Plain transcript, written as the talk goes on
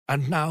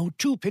And now,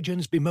 two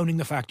pigeons bemoaning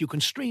the fact you can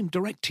stream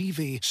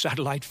DirecTV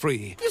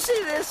satellite-free. You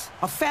see this?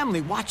 A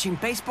family watching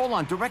baseball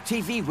on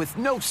DirecTV with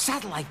no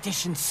satellite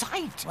dish in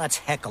sight. Let's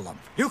heckle them.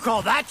 You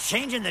call that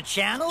changing the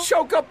channel?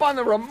 Choke up on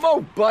the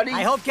remote, buddy.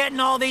 I hope getting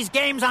all these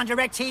games on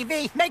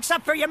DirecTV makes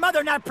up for your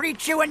mother not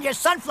pre-chewing your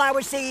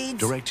sunflower seeds.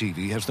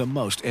 DirecTV has the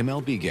most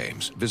MLB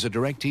games. Visit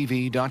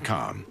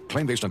DirecTV.com.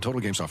 Claim based on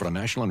total games offered on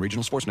national and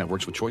regional sports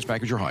networks with choice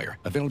package or higher.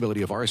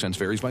 Availability of RSNs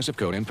varies by zip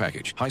code and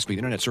package. High-speed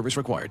internet service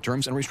required.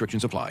 Terms and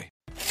restrictions apply.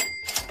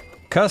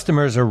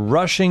 Customers are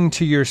rushing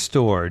to your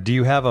store. Do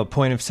you have a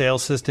point of sale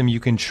system you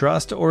can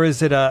trust, or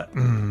is it a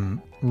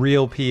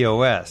real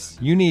POS?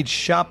 You need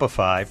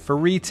Shopify for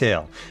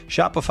retail.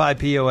 Shopify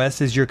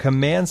POS is your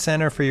command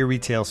center for your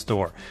retail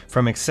store.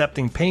 From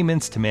accepting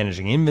payments to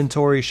managing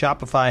inventory,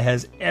 Shopify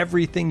has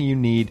everything you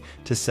need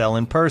to sell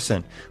in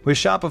person. With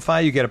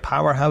Shopify, you get a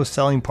powerhouse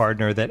selling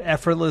partner that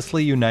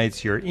effortlessly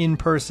unites your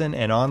in-person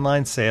and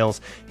online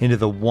sales into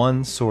the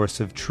one source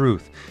of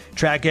truth.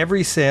 Track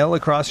every sale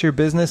across your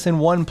business in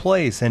one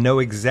place and know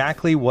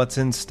exactly what's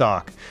in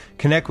stock.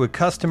 Connect with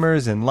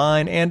customers in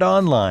line and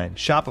online.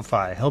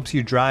 Shopify helps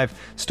you drive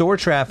store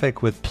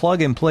traffic with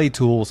plug-and-play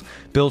tools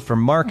built for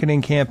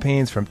marketing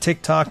campaigns from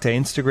TikTok to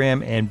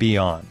Instagram and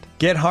beyond.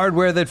 Get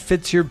hardware that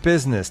fits your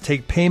business.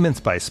 Take payments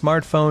by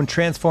smartphone,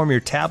 transform your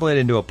tablet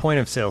into a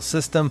point-of-sale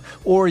system,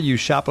 or use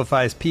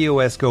Shopify's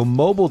POS Go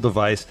mobile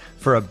device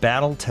for a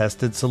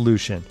battle-tested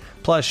solution.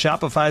 Plus,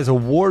 Shopify's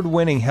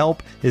award-winning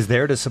help is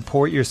there to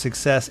support your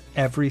success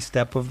every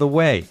step of the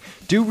way.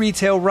 Do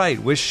retail right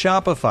with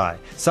Shopify.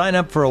 Sign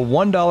up for a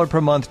 $1 per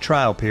month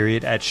trial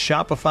period at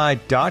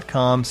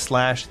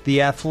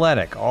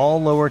shopify.com/theathletic,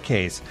 all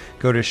lowercase.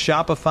 Go to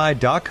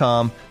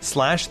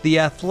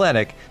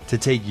shopify.com/theathletic to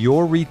take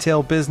your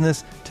retail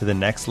business to the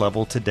next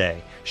level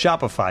today.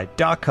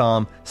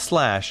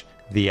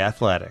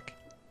 Shopify.com/theathletic.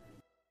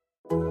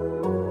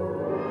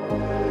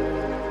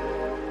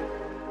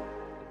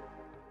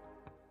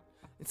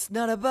 It's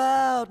not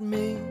about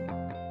me.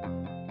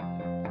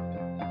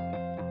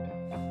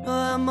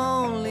 I'm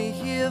only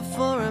here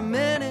for a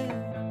minute,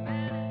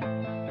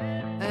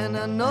 and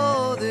I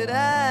know that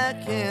I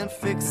can't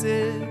fix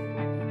it.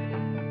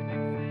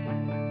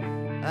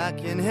 I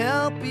can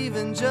help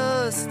even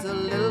just a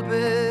little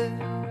bit.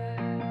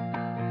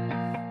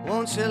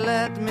 Won't you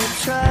let me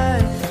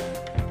try?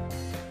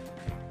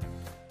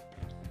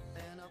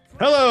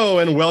 Hello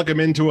and welcome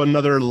into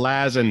another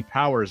Laz and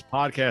Powers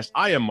podcast.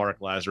 I am Mark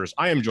Lazarus.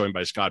 I am joined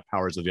by Scott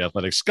Powers of The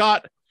Athletic.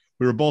 Scott,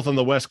 we were both on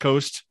the West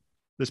Coast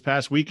this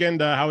past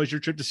weekend. How was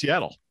your trip to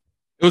Seattle?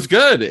 It was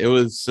good. It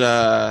was,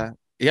 I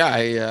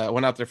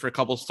went out there for a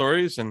couple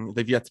stories and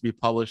they've yet to be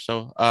published.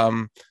 So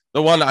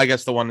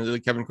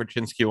the Kevin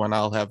Korchinski one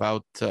I'll have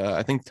out,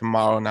 I think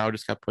tomorrow now.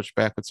 Just got pushed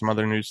back with some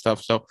other new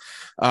stuff. So,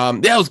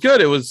 it was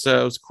good. It was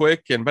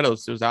quick, but it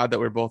was odd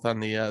that we're both on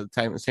the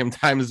same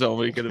time zone.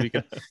 We could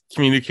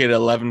communicate at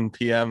 11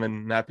 p.m.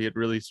 and not be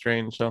really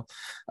strange. So,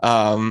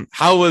 that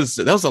was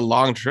a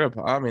long trip.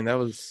 I mean,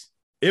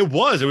 It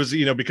was,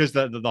 because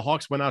the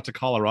Hawks went out to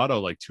Colorado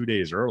like 2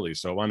 days early.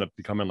 So it wound up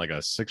becoming like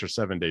a 6 or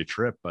 7 day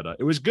trip, but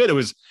it was good. It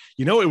was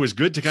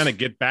good to kind of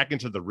get back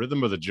into the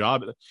rhythm of the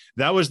job.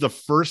 That was the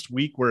first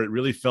week where it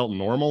really felt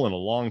normal in a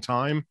long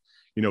time,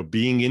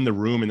 being in the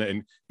room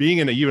and being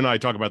in you and I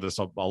talk about this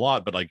a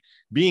lot, but like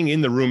being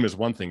in the room is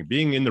one thing.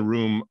 Being in the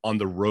room on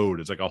the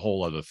road is like a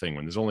whole other thing.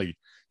 When there's only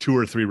 2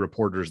 or 3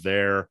 reporters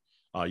there,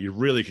 you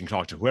really can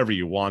talk to whoever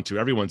you want to.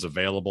 Everyone's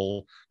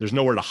available. There's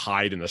nowhere to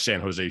hide in the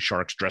San Jose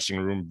Sharks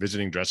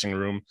visiting dressing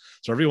room.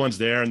 So everyone's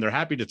there and they're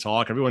happy to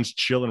talk. Everyone's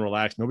chill and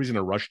relaxed. Nobody's in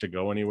a rush to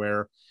go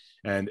anywhere.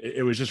 And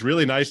it was just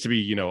really nice to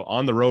be,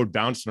 on the road,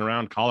 bouncing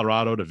around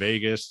Colorado to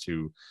Vegas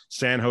to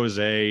San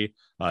Jose,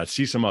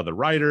 see some other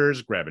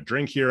writers, grab a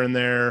drink here and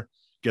there,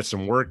 get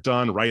some work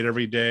done, write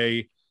every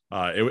day.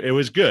 It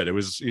was good. It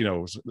was,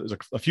 there's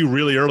a few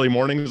really early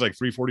mornings, like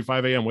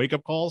 3:45 a.m. wake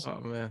up calls.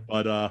 oh man.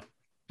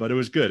 But it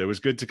was good. It was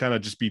good to kind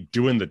of just be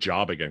doing the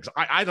job again. 'Cause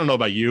I don't know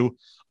about you.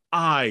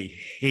 I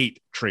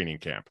hate training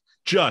camp.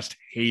 Just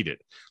hate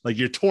it. Like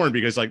you're torn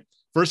because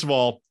first of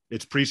all,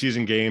 it's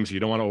preseason games.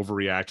 You don't want to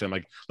overreact. And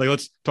like,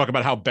 let's talk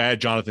about how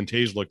bad Jonathan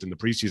Toews looked in the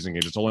preseason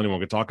games. It's all anyone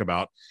could talk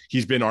about.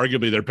 He's been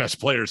arguably their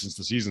best player since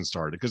the season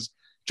started because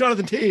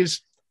Jonathan Toews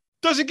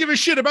doesn't give a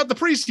shit about the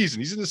preseason.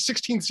 He's in his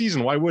 16th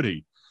season. Why would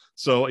he?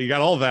 So you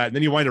got all that. And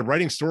then you wind up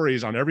writing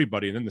stories on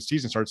everybody. And then the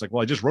season starts like,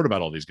 well, I just wrote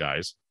about all these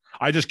guys.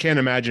 I just can't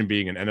imagine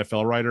being an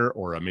NFL writer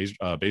or a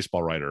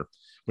baseball writer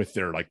with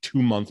their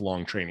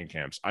 2-month-long training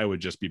camps. I would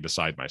just be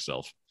beside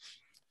myself.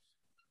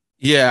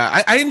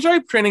 Yeah, I enjoy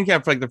training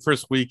camp for the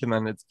first week, and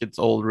then it gets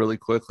old really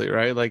quially,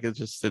 right?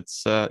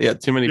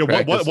 Too many.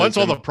 Once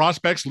all the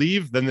prospects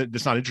leave, then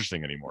it's not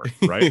interesting anymore,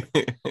 right?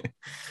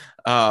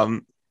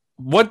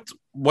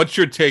 What's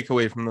your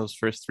takeaway from those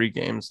first 3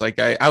 games?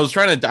 I was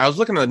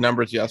looking at the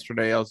numbers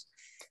yesterday.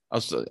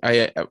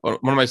 One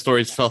of my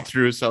stories fell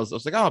through, so I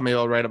was like, oh, maybe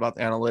I'll write about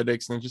the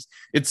analytics, and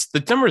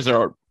the numbers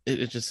are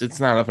it's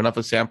not enough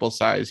a sample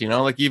size,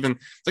 even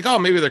it's like, oh,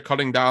 maybe they're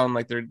cutting down,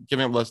 they're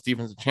giving up less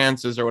defensive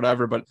chances or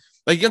whatever, but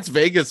against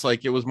Vegas,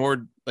 it was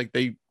more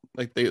they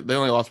like they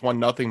only lost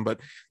 1-0, but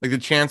like the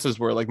chances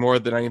were like more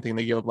than anything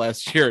they gave up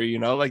last year,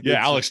 like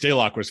Alex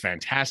Stalock was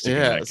fantastic in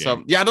that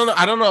game. So I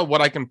don't know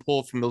what I can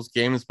pull from those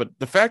games, but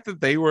the fact that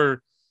they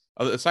were,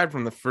 aside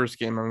from the first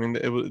game, I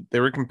mean, they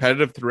were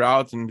competitive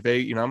throughout, and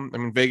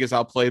Vegas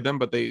outplayed them,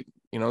 but they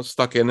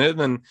stuck in it.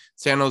 And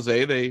San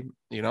Jose,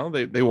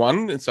 they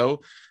won, and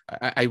so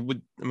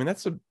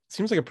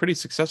seems like a pretty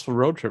successful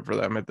road trip for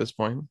them at this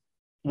point.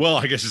 Well,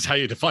 I guess it's how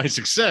you define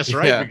success,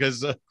 right? Yeah.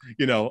 Because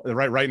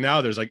right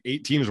now there's like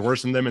 8 teams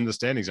worse than them in the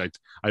standings.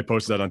 I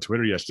posted that on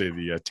Twitter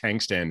yesterday, the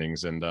tank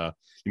standings, and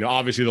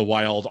obviously the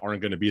Wild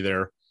aren't going to be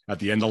there at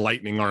the end. The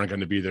Lightning aren't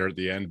going to be there at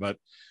the end, but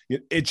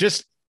it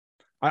just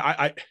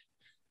my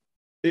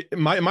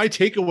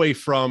takeaway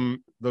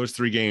from those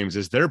 3 games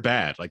is they're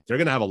bad. Like they're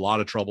going to have a lot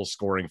of trouble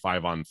scoring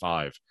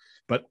 5-on-5,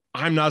 but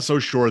I'm not so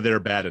sure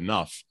they're bad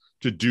enough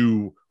to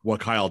do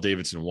what Kyle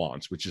Davidson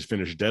wants, which is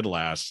finish dead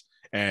last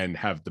and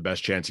have the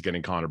best chance of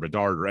getting Connor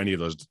Bedard or any of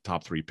those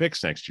top 3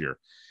 picks next year,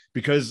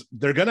 because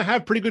they're going to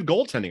have pretty good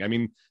goaltending. I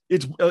mean,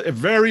 it's a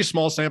very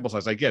small sample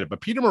size. I get it, but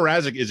Peter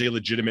Mrazek is a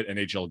legitimate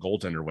NHL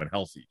goaltender when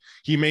healthy.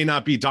 He may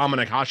not be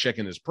Dominik Hasek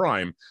in his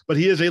prime, but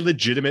he is a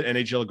legitimate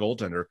NHL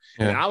goaltender.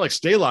 Yeah. And Alex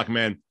Stalock,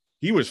 man,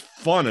 he was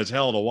fun as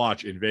hell to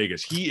watch in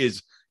Vegas. He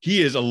is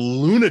a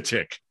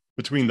lunatic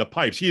between the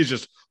pipes. He is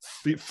just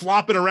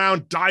flopping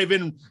around,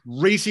 diving,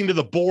 racing to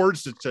the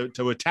boards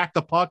to attack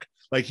the puck.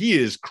 Like he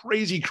is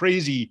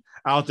crazy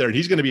out there. And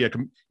he's going to be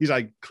he's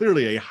like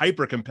clearly a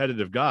hyper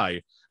competitive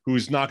guy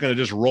who's not going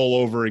to just roll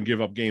over and give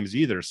up games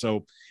either.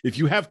 So if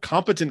you have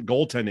competent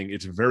goaltending,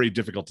 it's very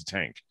difficult to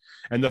tank.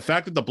 And the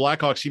fact that the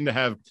Blackhawks seem to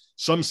have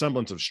some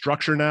semblance of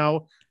structure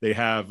now, they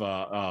have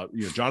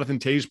Jonathan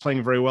Toews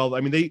playing very well.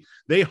 I mean,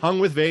 they hung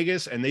with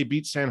Vegas and they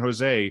beat San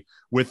Jose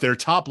with their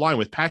top line,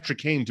 with Patrick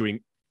Kane doing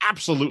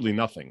absolutely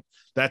nothing.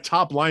 That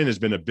top line has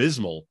been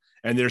abysmal,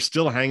 and they're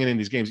still hanging in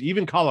these games.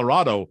 Even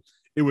Colorado,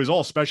 it was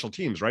all special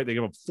teams, right? They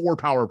gave up 4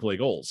 power play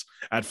goals.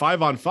 At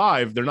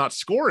 5-on-5, they're not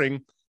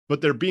scoring,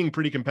 but they're being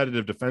pretty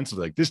competitive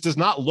defensively. Like, this does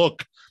not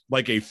look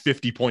like a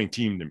 50-point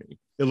team to me.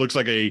 It looks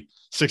like a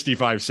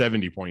 65,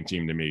 70-point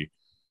team to me,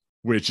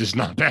 which is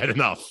not bad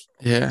enough.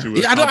 Yeah.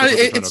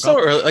 It's so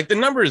early. Like the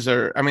numbers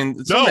are, I mean,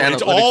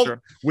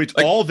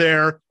 it's all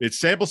there. Its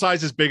sample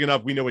size is big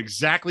enough. We know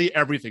exactly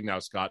everything now,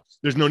 Scott.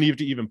 There's no need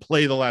to even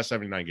play the last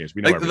 79 games.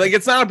 We know like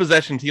it's not a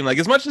possession team. Like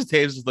as much as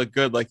Taves has looked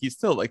good, like he's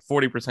still like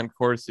 40%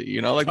 Corsi,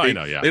 like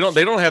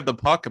they don't have the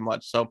puck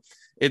much. So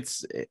I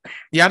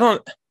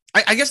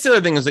guess the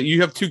other thing is that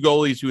you have 2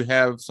 goalies who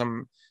have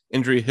some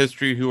injury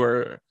history who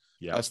are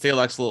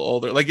Stalock's a little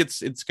older. Like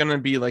it's going to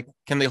be like,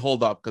 can they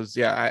hold up? Because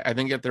I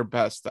think at their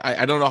best,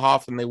 I don't know how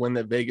often they win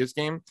that Vegas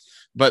game,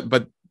 but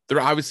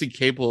they're obviously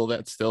capable of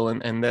that still,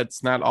 and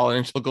that's not all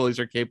NHL goalies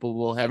are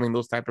capable of having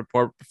those type of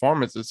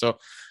performances. So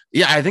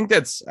I think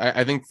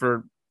I think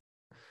for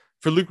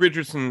Luke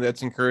Richardson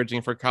that's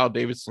encouraging. For Kyle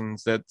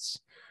Davidson's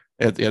it's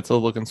a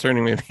little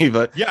concerning maybe,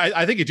 but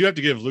I think you do have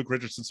to give Luke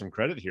Richardson some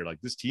credit here.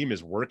 Like this team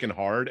is working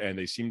hard and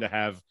they seem to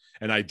have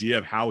an idea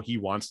of how he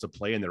wants to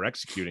play, and they're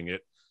executing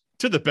it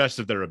to the best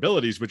of their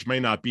abilities, which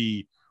may not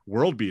be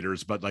world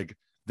beaters, but like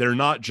they're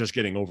not just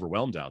getting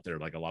overwhelmed out there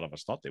like a lot of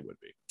us thought they would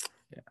be.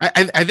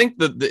 I think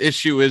the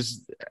issue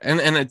is,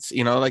 and it's,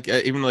 like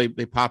even though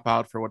they pop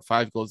out for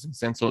 5 goals in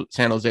San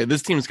Jose,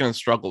 this team is going to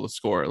struggle to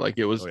score. Like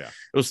it was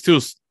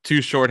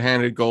two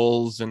shorthanded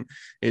goals, and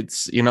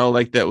it's,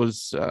 like that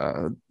was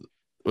the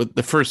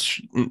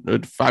first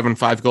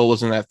 5-on-5 goal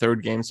was in that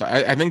 3rd game. So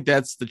I think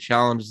that's the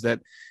challenge, is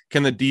that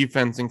can the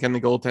defense and can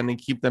the goaltending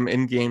keep them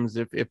in games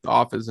if the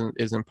off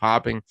isn't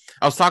popping.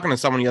 I was talking to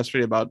someone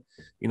yesterday about,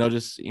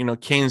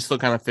 Kane's still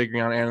kind of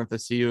figuring out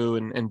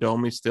Anastasiou and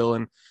Domi still.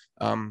 And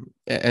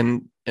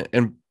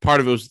part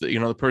of it was that,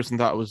 the person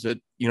thought was that,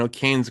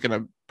 Kane's going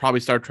to probably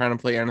start trying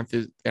to play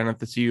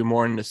Anastasiou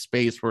more into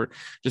space, where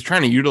just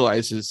trying to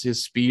utilize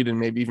his speed and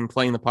maybe even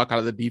playing the puck out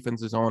of the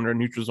defensive zone or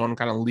neutral zone,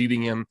 kind of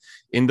leading him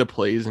into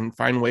plays and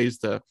find ways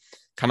to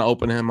kind of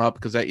open him up.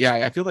 Because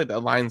I feel like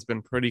that line's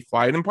been pretty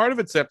quiet, and part of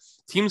it's that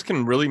teams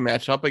can really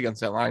match up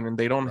against that line, and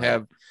they don't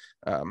have,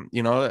 and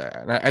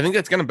I think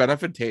that's going to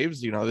benefit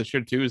Taves, this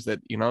year too, is that,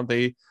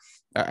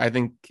 I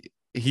think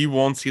he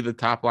won't see the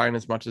top line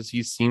as much as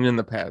he's seen in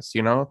the past,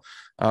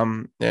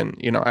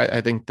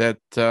 I think that,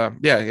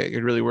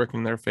 it really worked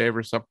in their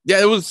favor. So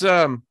it was,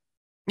 I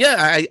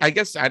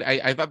guess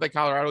I thought the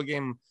Colorado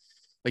game,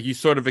 like you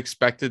sort of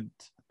expected,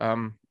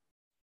 some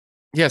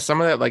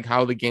of that, like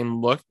how the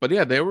game looked, but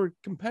they were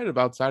competitive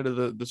outside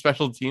of the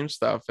special team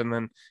stuff. And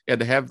then,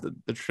 to have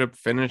the trip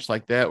finish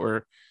like that,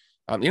 where,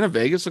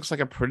 Vegas looks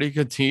like a pretty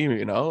good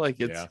team, like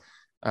it's,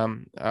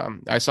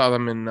 I saw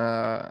them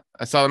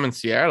in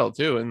Seattle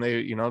too, and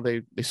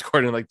they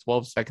scored in like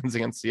 12 seconds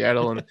against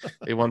Seattle, and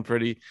they won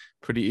pretty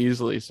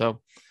easily.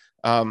 So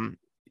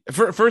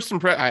first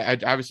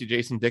impression, obviously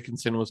Jason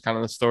Dickinson was kind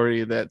of the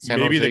story that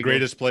maybe the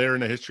greatest player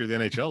in the history of the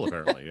NHL,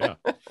 apparently.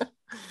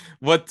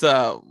 What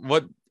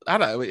I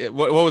don't know,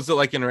 what was it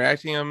like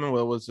interacting him?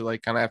 What was it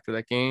like kind of after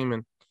that game?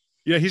 And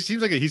Yeah, he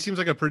seems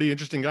like a pretty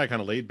interesting guy,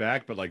 kind of laid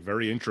back, but like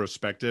very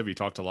introspective. He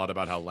talked a lot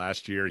about how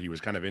last year he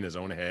was kind of in his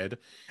own head,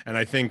 and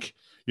I think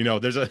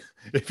there's a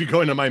if you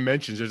go into my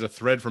mentions, there's a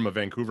thread from a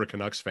Vancouver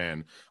Canucks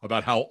fan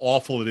about how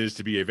awful it is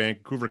to be a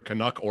Vancouver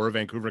Canuck or a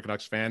Vancouver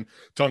Canucks fan,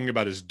 talking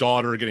about his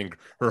daughter getting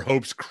her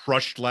hopes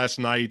crushed last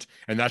night,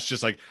 and that's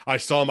just like, I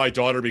saw my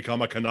daughter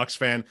become a Canucks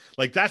fan.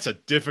 Like, that's a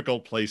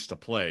difficult place to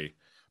play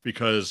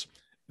because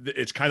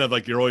it's kind of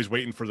like you're always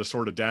waiting for the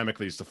sword of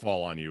Damocles to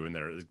fall on you,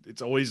 and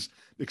it's always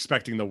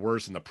expecting the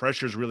worst, and the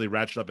pressure's really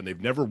ratcheted up, and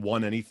they've never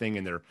won anything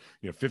in their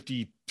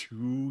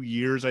 52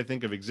 years, I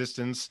think, of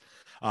existence.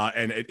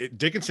 And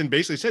Dickinson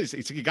basically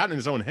said he got in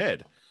his own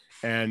head.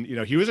 And,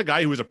 he was a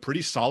guy who was a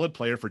pretty solid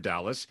player for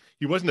Dallas.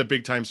 He wasn't a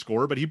big time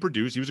scorer, but he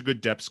produced. He was a good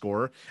depth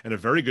scorer and a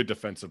very good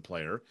defensive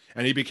player.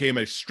 And he became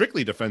a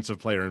strictly defensive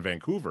player in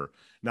Vancouver.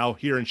 Now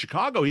here in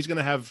Chicago, he's going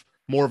to have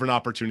more of an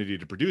opportunity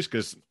to produce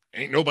because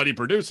ain't nobody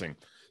producing.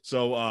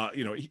 So,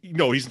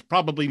 he's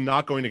probably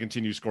not going to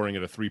continue scoring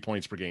at a 3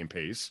 points per game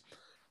pace,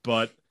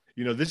 but,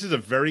 this is a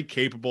very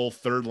capable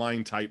third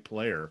line type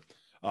player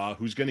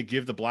who's going to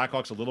give the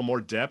Blackhawks a little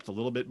more depth, a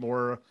little bit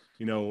more,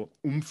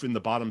 oomph in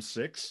the bottom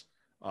six.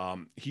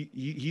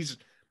 He's,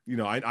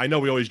 I know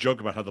we always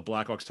joke about how the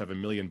Blackhawks have a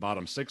million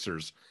bottom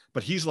sixers,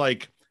 but he's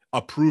like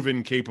a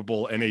proven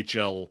capable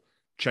NHL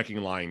checking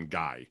line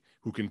guy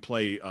who can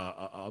play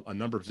a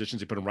number of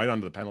positions. He put him right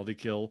onto the penalty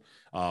kill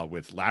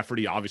with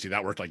Lafferty. Obviously,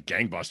 that worked like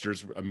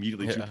gangbusters.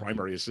 Immediately, 2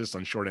 primary assists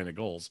on shorthanded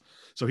goals.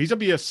 So he's going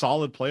to be a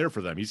solid player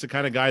for them. He's the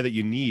kind of guy that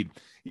you need.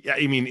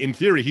 I mean, in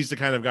theory, he's the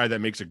kind of guy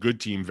that makes a good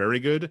team very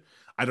good.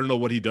 I don't know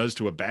what he does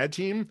to a bad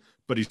team,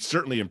 but he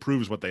certainly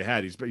improves what they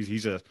had.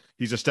 He's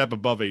a step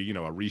above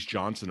a Reese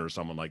Johnson or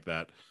someone like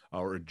that,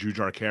 or a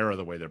Jujhar Khaira,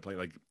 the way they're playing.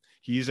 Like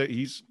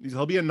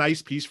he'll be a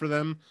nice piece for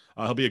them.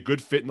 He'll be a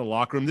good fit in the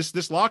locker room.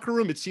 This locker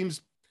room, it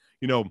seems.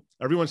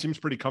 Everyone seems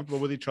pretty comfortable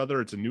with each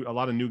other. It's a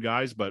lot of new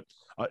guys, but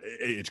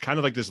it's kind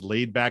of like this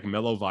laid back,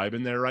 mellow vibe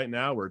in there right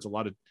now, where it's a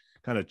lot of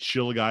kind of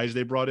chill guys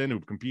they brought in who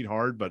compete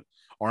hard, but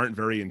aren't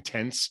very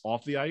intense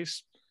off the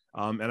ice.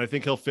 And I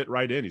think he'll fit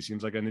right in. He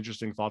seems like an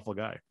interesting, thoughtful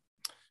guy.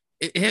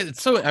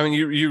 It's so, I mean,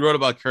 you wrote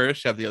about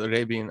Kurashev the other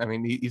day being, I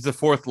mean, he's the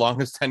fourth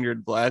longest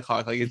tenured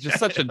Blackhawk. Like, it's just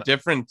such a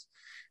different,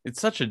 it's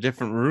such a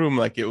different room.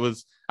 Like it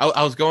was,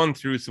 I was going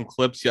through some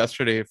clips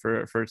yesterday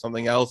for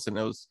something else, and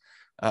it was,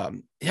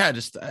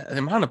 just the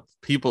amount of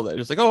people that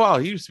just like, oh wow,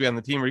 he used to be on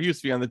the team, or he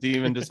used to be on the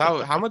team, and just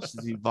how much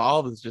has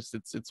evolved is just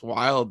it's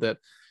wild that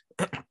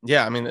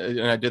I mean,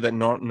 and I did that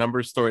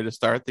numbers story to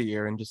start the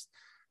year, and just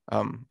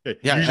I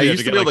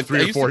used to be able to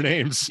 3 or 4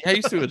 names. I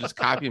used to just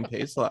copy and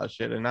paste a lot of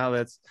shit, and now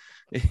it's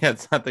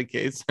not the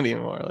case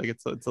anymore. Like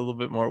it's a little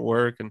bit more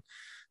work, and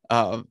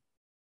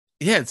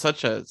it's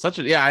such a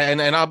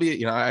and I'll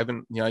be, I've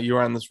been, you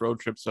were on this road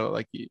trip, so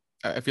like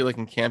I feel like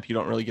in camp you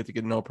don't really get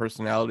to no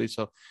personality,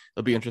 so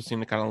it'll be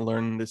interesting to kind of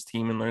learn this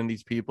team and learn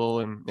these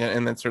people, and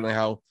that's certainly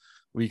how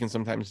we can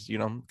sometimes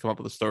come up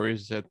with the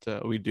stories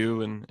that we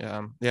do, and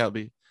it'll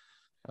be.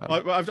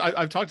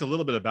 I've talked a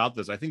little bit about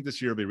this. I think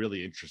this year will be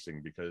really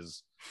interesting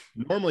because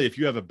normally if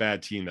you have a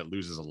bad team that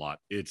loses a lot,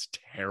 it's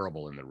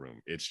terrible in the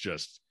room.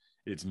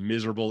 It's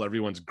miserable.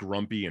 Everyone's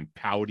grumpy and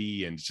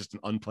pouty, and it's just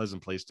an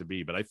unpleasant place to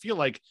be. But I feel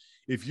like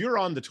if you're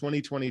on the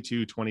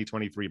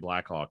 2022-2023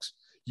 Blackhawks,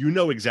 you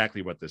know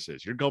exactly what this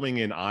is. You're going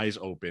in eyes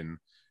open,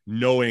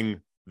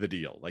 knowing the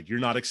deal. Like you're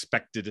not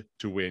expected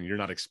to win. You're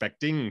not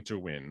expecting to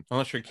win.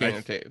 Unless you're Kane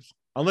and Taves.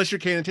 Unless you're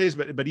Kane and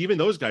Taves. But even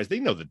those guys, they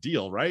know the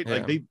deal, right?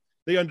 Yeah.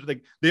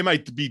 Like they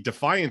might be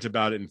defiant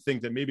about it and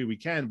think that maybe we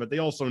can, but they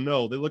also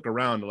know, they look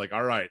around like,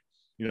 all right,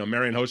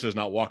 Marian Hossa is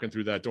not walking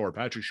through that door.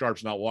 Patrick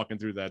Sharp's not walking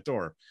through that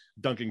door.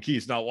 Duncan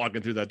Keith's not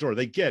walking through that door.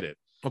 They get it.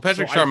 Well,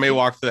 Patrick Sharp may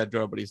walk through that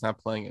door, but he's not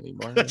playing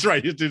anymore. That's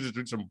right. He's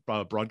doing some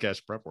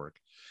broadcast prep work.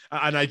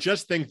 And I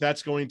just think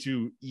that's going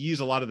to ease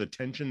a lot of the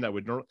tension that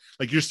would,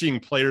 like you're seeing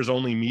players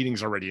only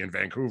meetings already in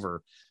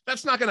Vancouver.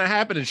 That's not going to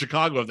happen in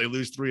Chicago if they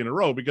lose 3 in a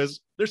row,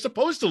 because they're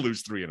supposed to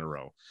lose 3 in a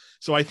row.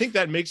 So I think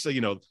that makes,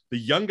 the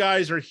young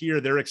guys are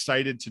here. They're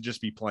excited to just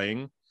be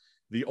playing.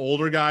 The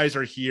older guys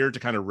are here to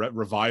kind of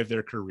revive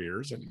their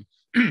careers and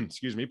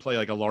play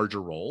like a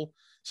larger role.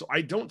 So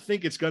I don't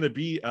think it's going to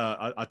be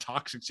a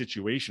toxic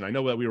situation. I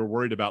know that we were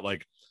worried about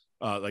like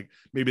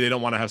maybe they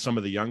don't want to have some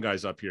of the young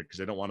guys up here because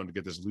they don't want them to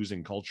get this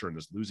losing culture and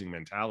this losing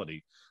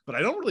mentality. But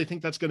I don't really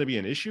think that's going to be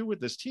an issue with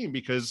this team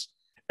because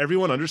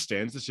everyone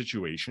understands the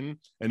situation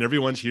and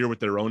everyone's here with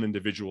their own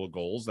individual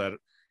goals that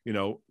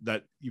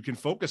you can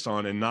focus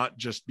on and not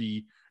just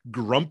be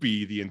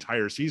grumpy the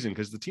entire season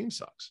because the team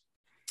sucks.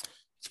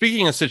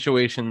 Speaking of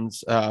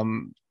situations,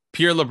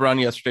 Pierre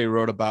LeBrun yesterday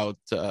wrote about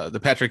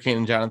the Patrick Kane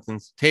and Jonathan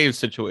Taves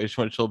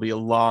situation, which will be a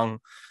long,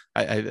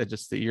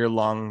 just a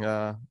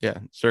year-long,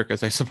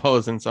 circus, I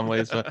suppose, in some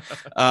ways. But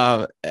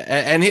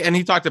and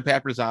he talked to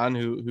Pat Brisson,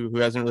 who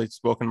hasn't really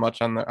spoken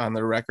much on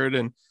the record,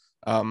 and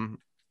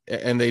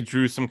they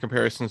drew some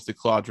comparisons to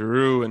Claude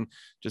Giroux and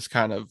just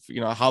kind of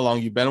how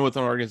long you've been with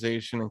an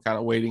organization and kind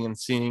of waiting and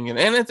seeing, and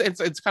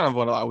it's kind of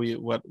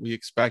what we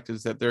expect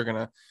is that they're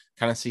gonna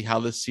kind of see how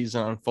this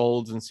season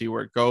unfolds and see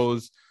where it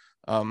goes.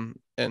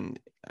 and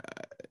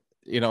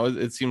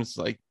it seems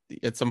like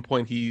at some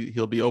point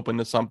he'll be open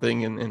to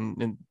something,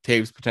 and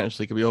Taves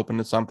potentially could be open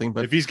to something.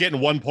 But if he's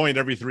getting 1 point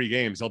every 3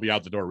 games, he'll be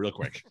out the door real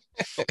quick.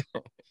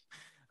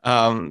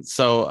 Not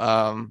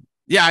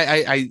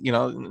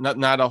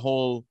a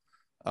whole.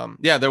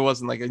 There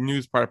wasn't like a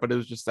news part, but it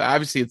was just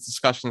obviously it's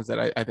discussions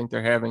that I think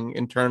they're having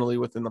internally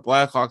within the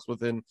Blackhawks,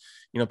 within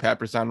Pat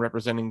Brisson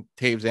representing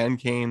Taves and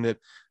Kane, that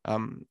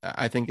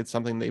I think it's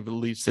something they've at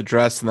least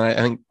addressed. And then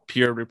I think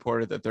Pierre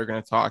reported that they're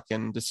going to talk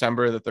in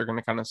December, that they're going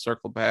to kind of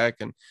circle back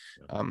and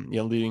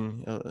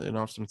leading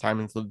some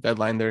time into the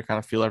deadline there, kind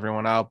of feel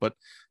everyone out. But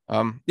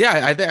I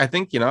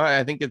think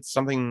it's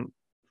something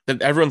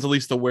that everyone's at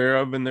least aware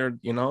of, and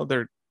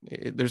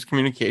there's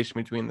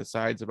communication between the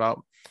sides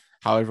about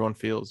how everyone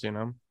feels,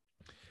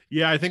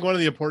 Yeah, I think one of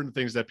the important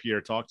things that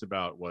Pierre talked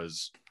about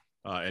was,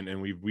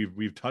 and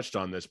we've touched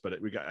on this, but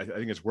I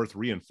think it's worth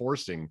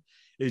reinforcing,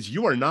 is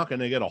you are not going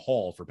to get a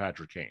haul for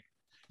Patrick Kane.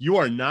 You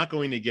are not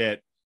going to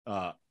get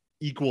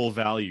equal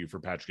value for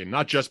Patrick Kane,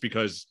 not just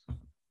because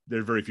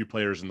there are very few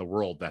players in the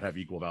world that have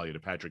equal value to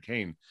Patrick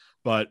Kane,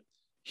 but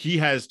he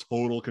has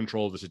total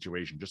control of the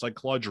situation, just like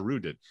Claude Giroux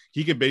did.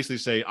 He can basically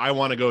say, I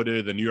want to go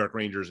to the New York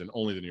Rangers and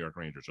only the New York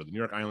Rangers, or the New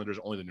York Islanders,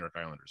 only the New York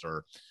Islanders,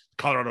 or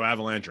Colorado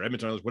Avalanche or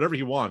Edmonton Oilers, whatever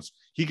he wants.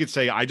 He could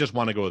say, I just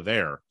want to go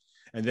there.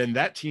 And then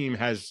that team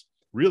has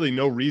really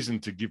no reason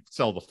to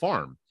sell the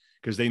farm,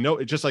 because they know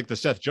it's just like the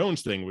Seth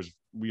Jones thing was,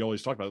 we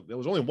always talk about. There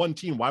was only one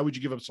team. Why would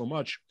you give up so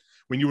much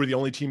when you were the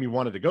only team you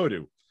wanted to go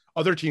to?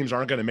 Other teams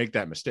aren't going to make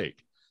that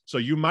mistake. So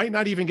you might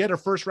not even get a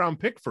first round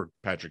pick for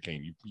Patrick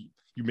Kane.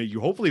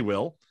 You hopefully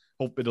will.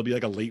 Hope it'll be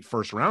like a late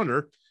first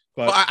rounder.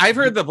 But I've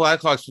heard the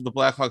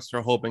Blackhawks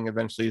are hoping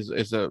eventually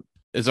is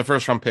a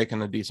first round pick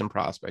and a decent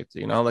prospect.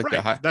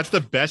 Right. That's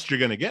the best you're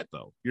going to get,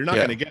 though. You're not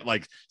going to get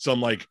like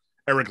some like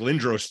Eric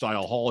Lindros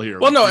style haul here.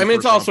 Well, no, I mean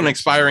it's also an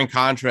expiring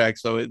contract,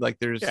 so you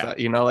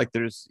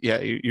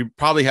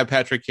probably have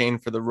Patrick Kane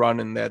for the run,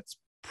 and that's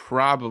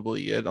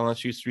probably it,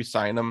 unless you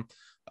resign him.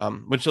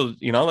 Which will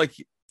you're going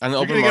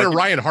to get a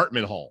Ryan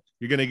Hartman haul.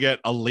 You're going to get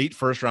a late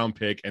first round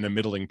pick and a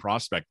middling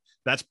prospect.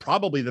 That's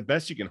probably the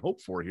best you can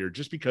hope for here,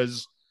 just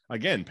because,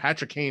 again,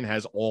 Patrick Kane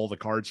has all the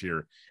cards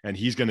here, and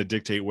he's going to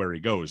dictate where he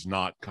goes,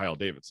 not Kyle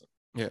Davidson.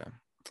 Yeah.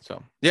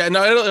 So,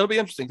 it'll be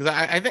interesting, because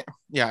I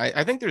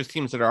think there's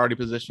teams that are already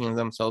positioning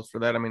themselves for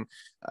that. I mean,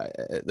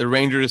 the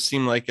Rangers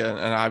seem like an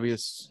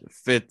obvious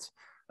fit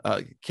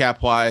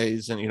cap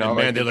wise, and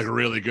they look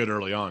really good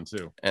early on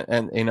too.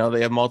 And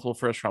they have multiple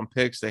first round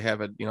picks. They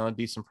have a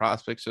decent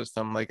prospect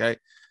system. It's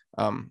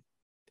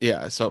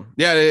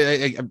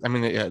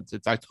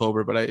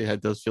October, but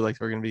it does feel like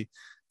we're going to be,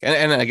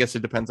 and I guess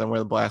it depends on where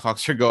the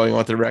Blackhawks are going,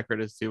 what their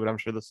record is too, but I'm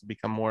sure this will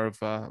become more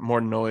of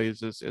more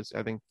noise, as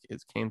I think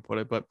as Kane put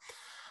it. But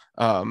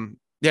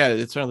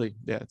it's certainly,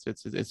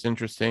 it's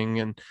interesting.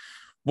 And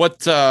what,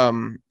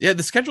 the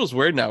schedule is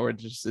weird now, where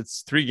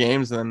it's 3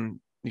 games and then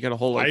you got a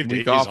whole 5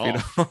 week days off.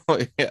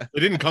 Yeah.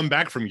 They didn't come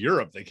back from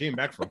Europe. They came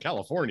back from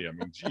California. I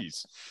mean,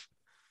 geez.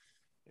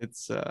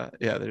 It's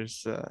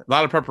there's a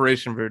lot of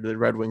preparation for the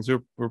Red Wings.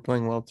 We're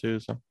playing well too.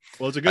 So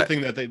it's a good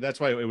thing that that's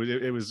why it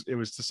was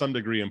to some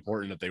degree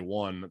important that they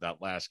won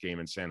that last game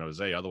in San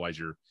Jose. Otherwise,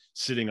 you're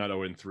sitting on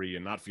 0-3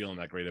 and not feeling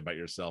that great about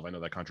yourself. I know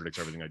that contradicts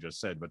everything I just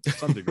said, but to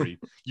some degree,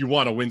 you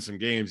want to win some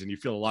games and you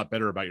feel a lot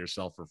better about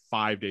yourself for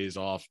 5 days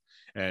off.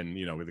 And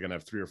we're going to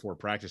have 3 or 4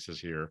 practices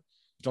here.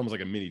 It's almost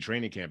like a mini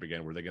training camp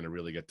again, where they're going to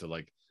really get to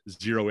like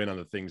zero in on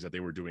the things that they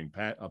were doing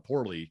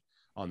poorly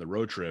on the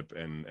road trip,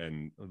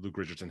 and Luke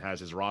Richardson has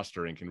his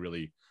roster and can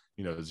really,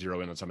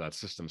 zero in on some of that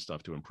system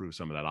stuff to improve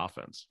some of that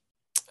offense.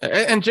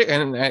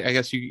 And I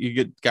guess you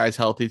get guys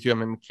healthy too. I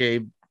mean,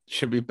 McCabe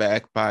should be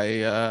back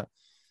by,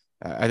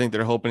 I think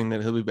they're hoping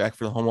that he'll be back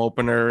for the home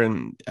opener.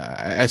 And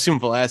I assume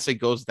Vlasic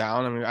goes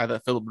down. I mean, I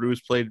thought Philip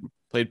Bruce played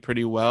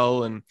pretty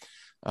well. And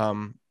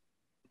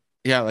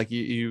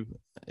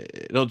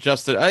it'll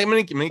just, I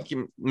mean,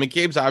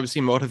 McCabe's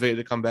obviously motivated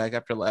to come back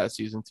after last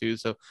season too.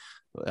 So,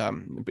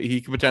 but he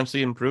could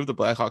potentially improve the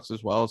Blackhawks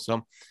as well.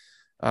 So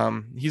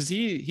he's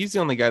the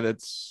only guy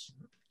that's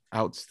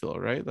out still,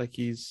 right? Like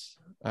he's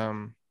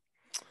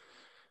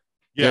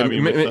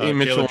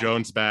Mitchell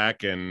Jones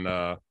back,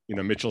 and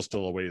Mitchell's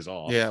still a ways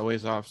off. Yeah,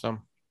 ways off. So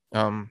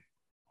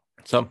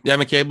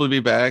McCabe will be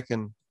back,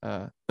 and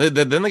then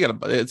they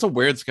got it's a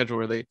weird schedule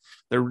where there's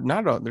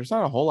not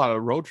a whole lot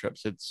of road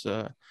trips. It's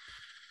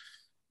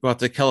go out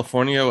to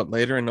California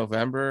later in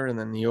November, and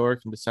then New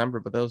York in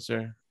December. But those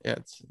are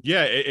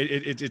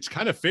it's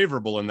kind of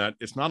favorable in that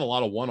it's not a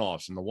lot of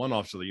one-offs, and the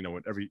one-offs are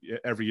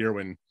every year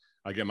when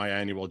I get my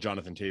annual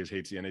Jonathan Toews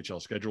hates the NHL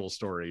schedule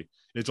story,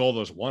 it's all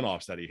those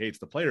one-offs that he hates.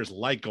 The players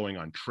like going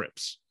on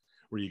trips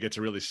where you get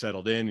to really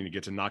settled in and you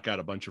get to knock out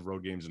a bunch of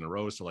road games in a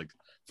row. So like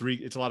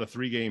it's a lot of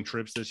 3-game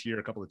trips this year,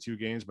 a couple of 2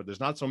 games, but there's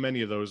not so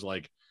many of those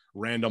like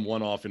random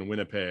one-off in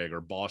Winnipeg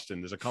or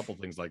Boston. There's a couple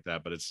things like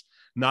that, but it's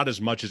not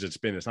as much as it's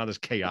been. It's not as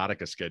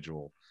chaotic a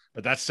schedule,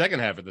 but that second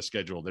half of the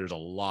schedule, there's a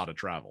lot of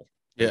travel.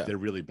 Yeah. They're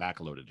really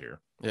backloaded here.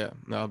 Yeah,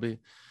 that'll be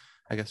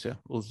I guess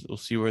we'll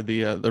see where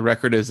the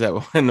record is at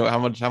when how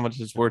much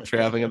is worth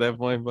traveling at that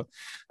point. But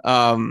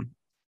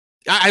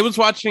I was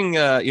watching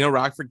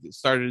Rockford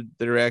started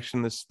their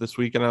action this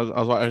weekend. I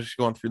was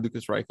actually going through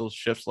Lucas Reichel's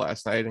shifts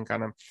last night and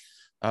kind of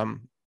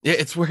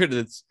it's weird.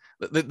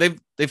 They've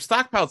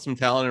stockpiled some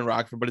talent in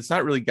Rockford, but it's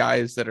not really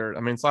guys that are. I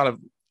mean, it's a lot of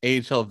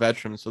AHL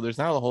veterans, so there's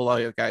not a whole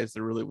lot of guys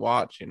that really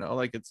watch.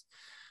 Like it's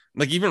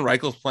like even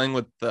Reichel's playing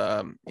with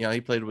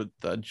he played with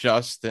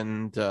Just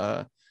and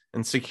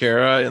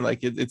Sekera, and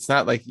like it's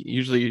not like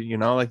usually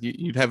like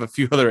you'd have a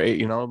few other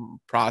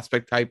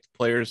prospect type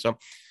players. So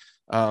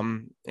I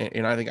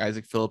think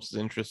Isaac Phillips is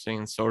interesting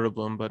and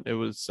Soderblom, but it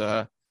was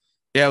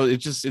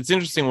it's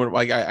interesting where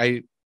like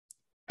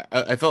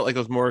I felt like it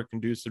was more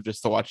conducive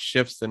just to watch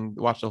shifts than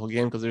watch the whole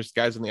game, because there's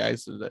guys on the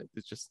ice that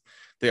it's just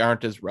they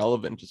aren't as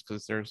relevant just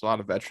because there's a lot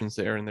of veterans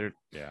there and they're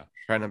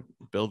trying to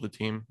build the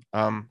team.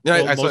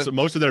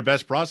 Most of their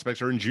best prospects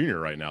are in junior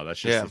right now. That's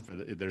just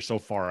they're so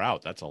far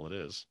out. That's all it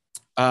is.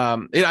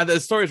 The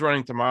story's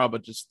running tomorrow,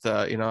 but just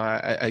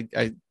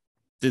I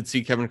did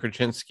see Kevin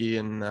Krasinski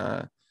and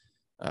I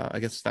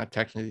guess it's not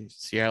technically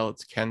Seattle,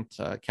 it's Kent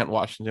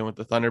Washington with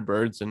the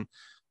Thunderbirds, and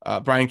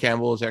Brian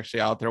Campbell is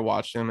actually out there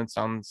watching him. It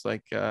sounds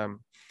like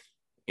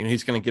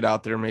he's going to get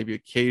out there maybe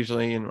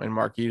occasionally, and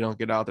Mark Edel will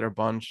get out there a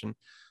bunch. And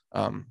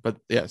but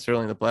yeah,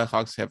 certainly the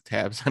Blackhawks have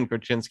tabs on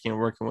Krasinski and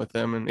working with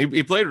him, and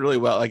he played really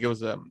well. Like it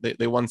was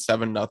they won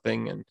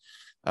 7-0,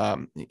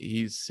 and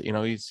he's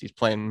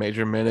playing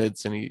major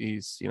minutes, and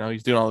he's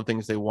doing all the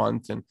things they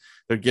want, and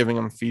they're giving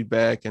him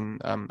feedback. And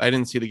I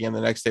didn't see the game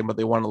the next day, but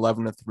they won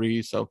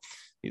 11-3, so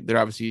they're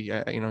obviously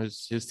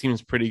his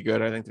team's pretty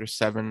good. I think they're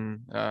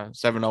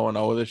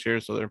 7-0 this year,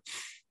 so they're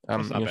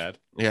that's not bad.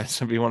 Yeah,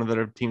 so be one of the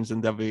better teams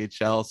in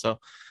WHL. So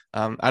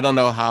I don't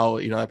know how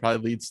that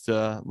probably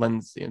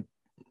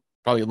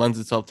lends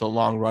itself to a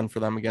long run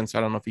for them again. So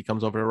I don't know if he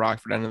comes over to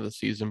Rockford end of the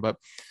season, but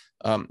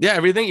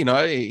everything,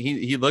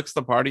 he looks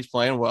the part. He's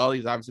playing well.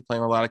 He's obviously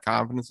playing with a lot of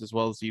confidence, as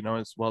well as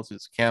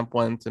his camp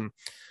went, and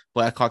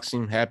Blackhawks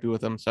seem happy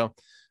with him. So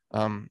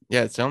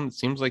it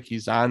seems like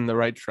he's on the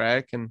right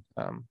track, and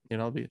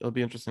it'll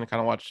be interesting to kind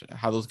of watch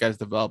how those guys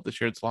develop this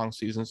year. It's long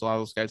seasons, a lot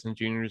of those guys in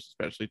juniors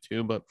especially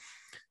too, but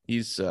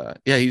he's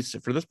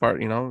for this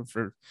part,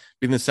 for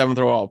being the 7th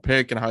overall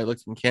pick and how he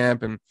looks in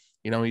camp, and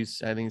I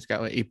think he's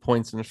got like 8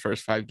 points in his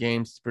first 5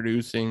 games. He's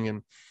producing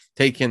and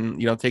taking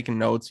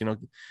notes.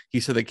 He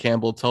said that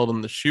Campbell told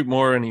him to shoot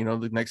more, and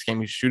the next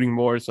game he's shooting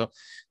more. So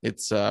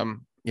it's I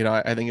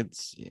think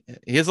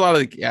he has a lot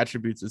of the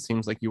attributes. It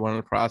seems like you want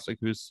a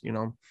prospect who's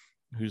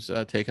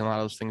taking a lot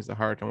of those things to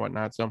heart and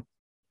whatnot. So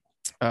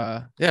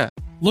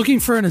Looking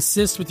for an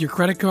assist with your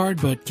credit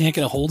card but can't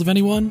get a hold of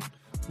anyone?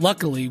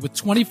 Luckily, with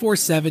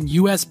 24/7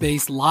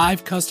 US-based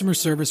live customer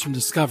service from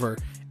Discover,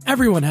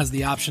 everyone has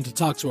the option to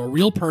talk to a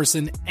real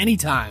person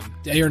anytime,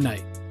 day or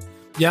night.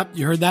 Yep,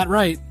 you heard that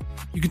right.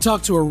 You can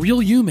talk to a real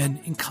human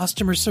in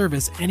customer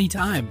service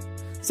anytime.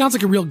 Sounds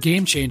like a real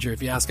game changer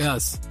if you ask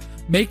us.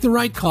 Make the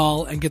right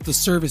call and get the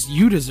service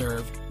you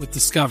deserve with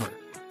Discover.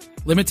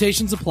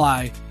 Limitations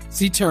apply.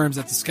 See terms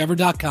at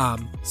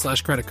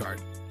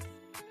discover.com/creditcard.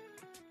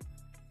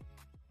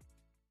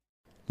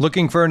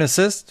 Looking for an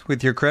assist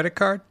with your credit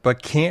card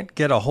but can't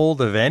get a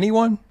hold of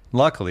anyone?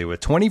 Luckily,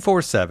 with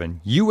 24/7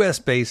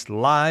 US-based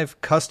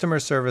live customer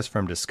service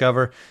from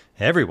Discover,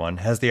 everyone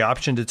has the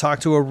option to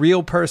talk to a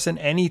real person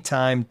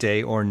anytime,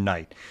 day or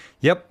night.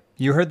 Yep,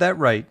 you heard that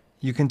right.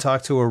 You can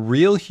talk to a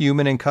real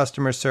human in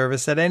customer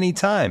service at any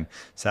time.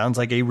 Sounds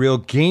like a real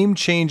game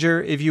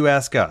changer if you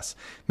ask us.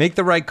 Make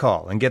the right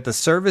call and get the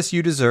service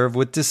you deserve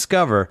with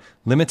Discover.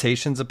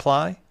 Limitations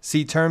apply.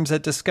 See terms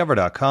at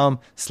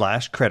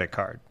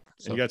discover.com/creditcard.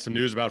 So, you got some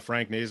news about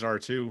Frank Nazar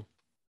too.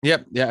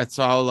 Yep. Yeah.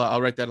 So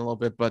I'll write that in a little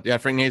bit, but yeah,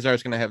 Frank Nazar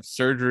is going to have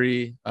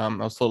surgery. I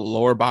was told a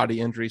lower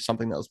body injury,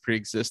 something that was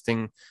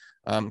pre-existing,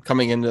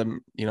 coming into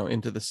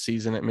the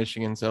season at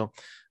Michigan. So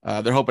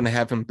they're hoping to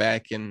have him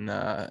back in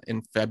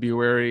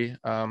February.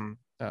 They're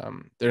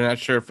not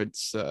sure if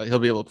it's he'll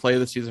be able to play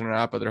the season or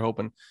not, but they're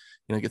hoping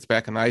he gets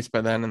back on the ice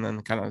by then, and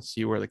then kind of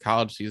see where the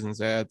college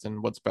season's at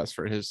and what's best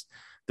for his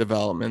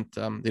development.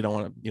 They don't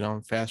want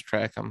to fast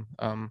track him.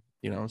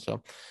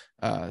 So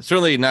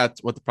certainly not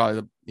what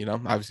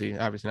obviously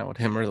not what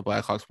him or the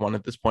Blackhawks want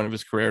at this point of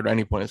his career, at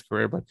any point in his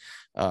career, but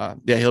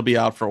he'll be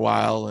out for a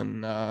while.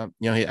 And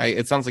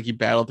it sounds like he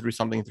battled through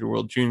something through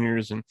World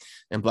Juniors and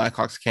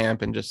Blackhawks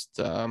camp, and just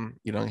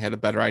had a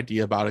better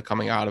idea about it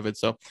coming out of it.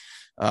 So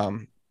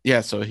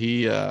so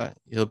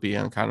he'll be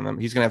on kind of them.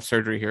 He's gonna have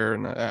surgery here,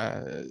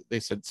 and they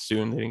said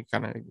soon. They didn't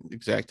kind of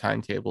exact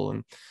timetable,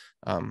 and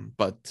so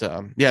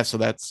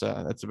that's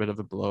a bit of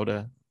a blow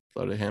to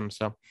him.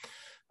 So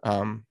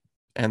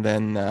and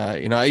then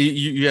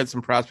you had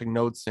some prospect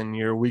notes in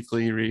your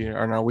weekly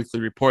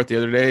report the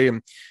other day,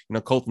 and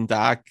Colton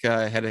Dock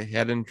had a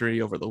head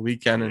injury over the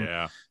weekend, and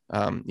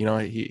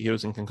he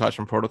was in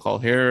concussion protocol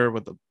here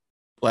with the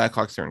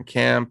Blackhawks there in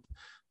camp.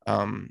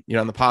 On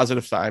the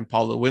positive side,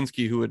 Paul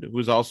Lewinsky, who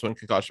was also in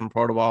concussion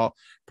protocol,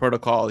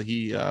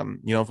 he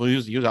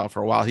was out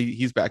for a while.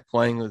 He's back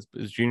playing with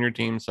his junior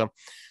team. So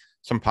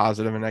some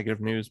positive and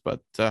negative news.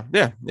 But I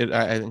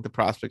think the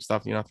prospect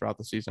stuff, throughout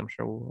the season, I'm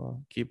sure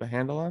we'll keep a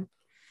handle on.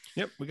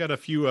 Yep, we got a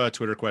few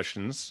Twitter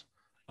questions.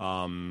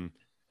 Com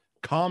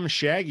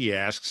Shaggy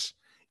asks,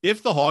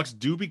 if the Hawks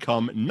do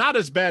become not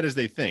as bad as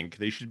they think,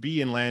 they should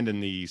be and land in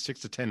the 6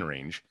 to 10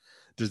 range.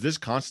 Does this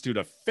constitute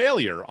a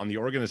failure on the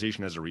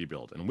organization as a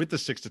rebuild? And with the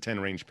 6 to 10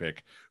 range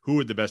pick, who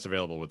would the best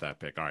available with that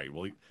pick? All right,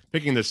 well,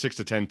 picking the 6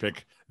 to 10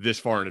 pick this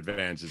far in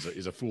advance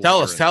is a fool's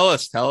errand.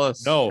 Tell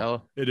us.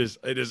 No, it is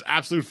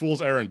absolute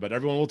fool's errand. But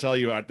everyone will tell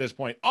you at this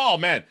point, oh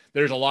man,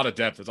 there's a lot of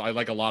depth. I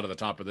like a lot of the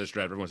top of this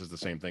draft. Everyone says the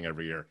same thing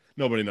every year.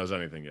 Nobody knows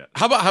anything yet.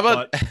 How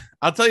about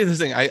I'll tell you this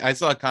thing. I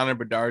saw Connor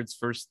Bedard's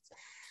first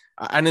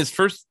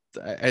 10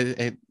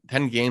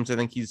 games. I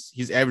think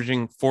he's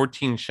averaging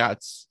 14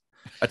 shots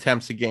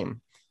attempts a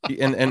game. I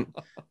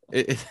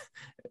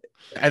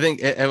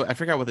think I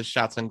forgot what the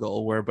shots on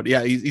goal were, but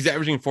yeah, he's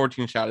averaging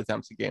 14 shot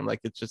attempts a game.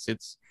 Like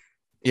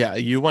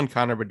you won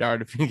Connor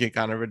Bedard if you get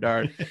Connor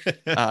Bedard.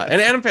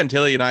 And Adam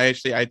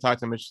Fantilli, I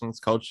talked to Michigan's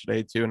coach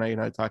today too, and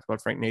I talked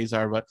about Frank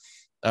Nazar, but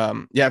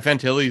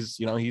Fantilli's,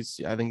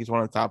 I think he's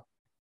one of the top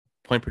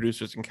point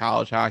producers in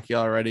college hockey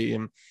already,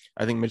 and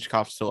I think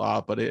Michkov's still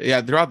out, but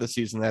throughout the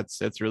season, that's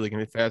really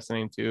going to be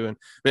fascinating too. And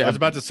I was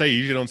about to say, you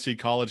usually don't see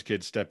college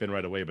kids step in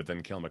right away, but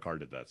then Cale Makar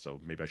did that, so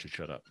maybe I should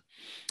shut up.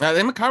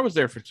 Then Makar was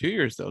there for 2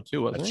 years though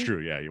too, wasn't he? That's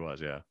true. Yeah, he was.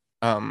 Yeah.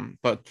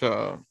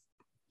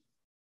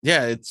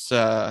 It's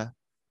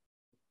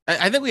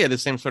I think we had the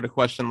same sort of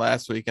question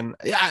last week, and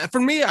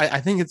for me, I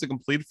think it's a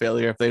complete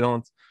failure if they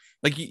don't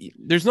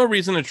there's no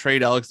reason to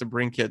trade Alex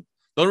DeBrincat.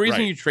 The only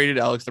reason you traded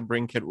Alex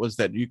DeBrincat was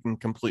that you can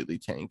completely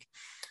tank.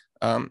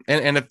 And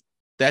if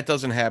that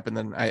doesn't happen,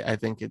 then I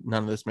think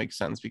none of this makes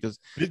sense, because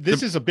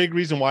this is a big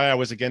reason why I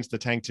was against the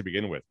tank to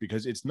begin with,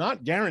 because it's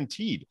not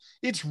guaranteed.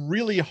 It's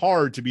really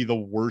hard to be the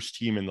worst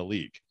team in the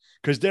league,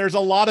 because there's a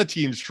lot of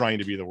teams trying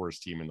to be the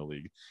worst team in the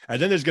league.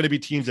 And then there's going to be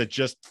teams that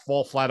just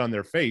fall flat on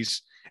their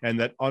face and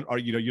that are,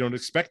 you don't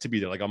expect to be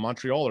there, like a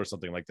Montreal or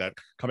something like that,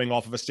 coming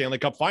off of a Stanley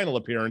Cup final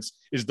appearance,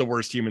 is the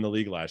worst team in the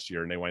league last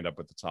year, and they wind up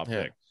with the top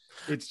pick.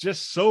 It's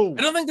just so.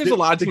 I don't think there's a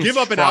lot of teams to give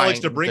up an Alex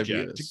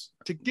DeBrincat.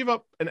 To give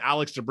up an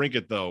Alex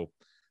DeBrincat though,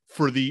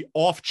 for the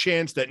off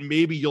chance that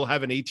maybe you'll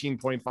have an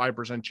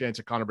 18.5% chance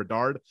of Connor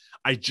Bedard,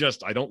 I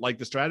don't like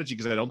the strategy,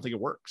 because I don't think it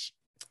works.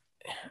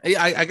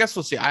 I guess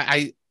we'll see.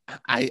 I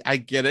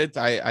get it.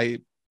 I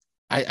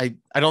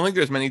don't think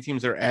there's many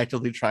teams that are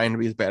actively trying to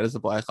be as bad as the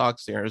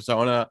Blackhawks,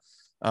 Arizona.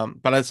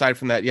 But aside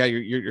from that,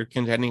 you're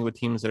contending with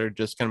teams that are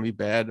just going to be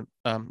bad.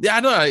 I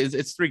don't know.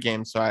 It's 3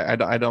 games, so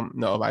I don't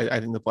know.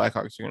 I think the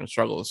Blackhawks are going to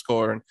struggle to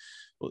score,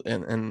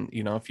 and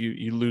if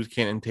you lose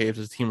Cannon Taves,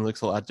 his team looks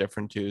a lot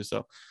different too.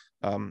 So,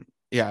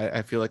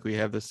 I feel like we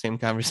have the same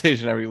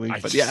conversation every week.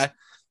 But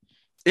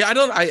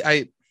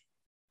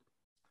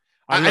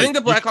I think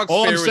the Blackhawks.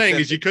 All I'm saying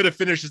is you could have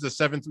finished as the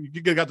 7th. You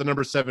could have got the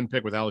number 7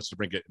 pick with Alex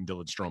DeBrincat and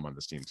Dylan Strome on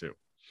this team too.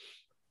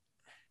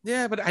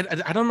 Yeah, but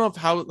I don't know if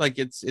how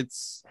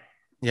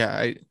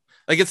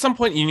at some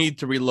point you need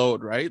to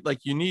reload, right? Like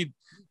you need.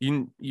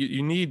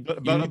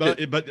 But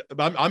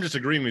I'm just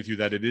agreeing with you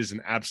that it is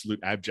an absolute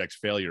abject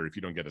failure if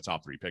you don't get a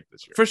top 3 pick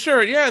this year. For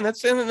sure, yeah, and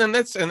that's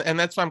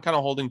why I'm kind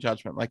of holding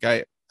judgment. Like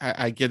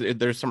I get it,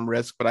 there's some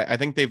risk, but I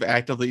think they've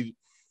actively,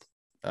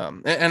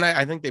 and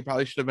I think they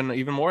probably should have been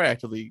even more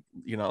actively.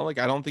 I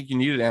don't think you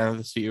needed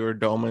Anastasio or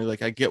Domi.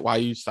 Like I get why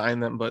you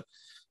signed them, but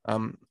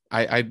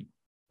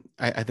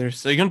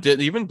there's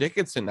even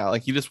Dickinson now.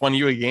 Like he just won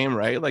you a game,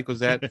 right? Like was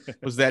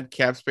that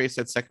cap space,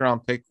 that 2nd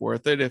round pick,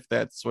 worth it if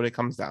that's what it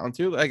comes down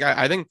to? Like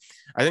I think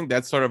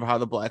that's sort of how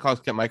the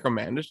Blackhawks get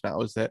micromanaged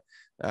now, is that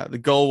the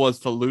goal was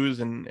to lose,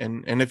 and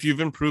if you've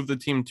improved the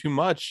team too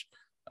much,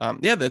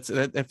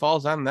 it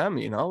falls on them,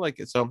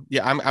 Like so,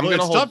 I'm gonna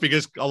hold tough,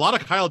 because a lot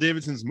of Kyle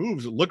Davidson's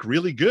moves look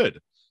really good.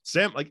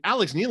 Like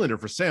Alex Nylander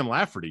for Sam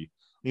Lafferty.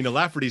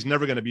 Lafferty's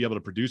never going to be able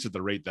to produce at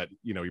the rate that,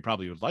 he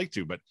probably would like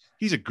to, but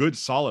he's a good,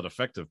 solid,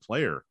 effective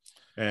player.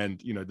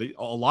 And,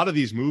 a lot of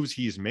these moves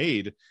he's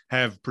made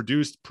have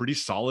produced pretty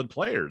solid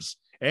players,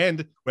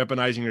 and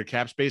weaponizing your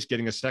cap space,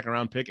 getting a 2nd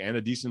round pick and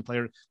a decent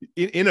player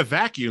in a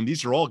vacuum.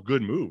 These are all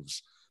good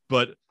moves,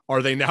 but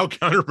are they now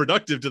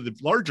counterproductive to the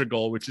larger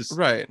goal, which is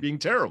being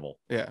terrible?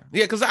 Yeah.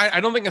 Cause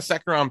I don't think a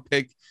 2nd round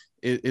pick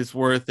is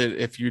worth it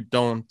if you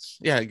don't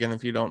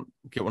if you don't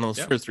get one of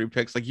those first 3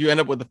 picks. Like you end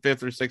up with the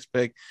 5th or 6th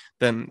pick,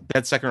 then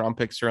that 2nd round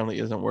pick certainly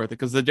isn't worth it,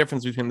 because the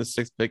difference between the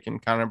 6th pick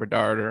and Connor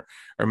Bedard or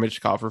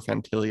Michkov or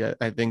Fantilli,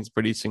 I think is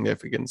pretty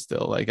significant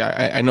still. Like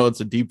I know it's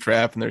a deep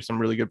draft and there's some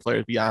really good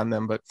players beyond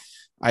them, but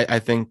I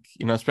think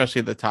especially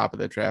at the top of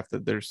the draft,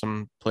 that there's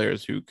some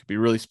players who could be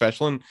really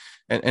special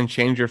and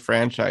change your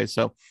franchise.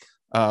 So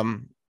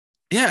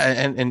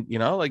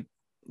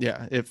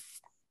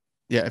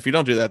if you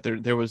don't do that,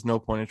 there was no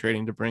point in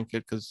trading DeBrincat,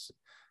 because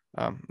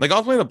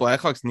ultimately the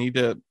Blackhawks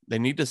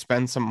need to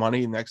spend some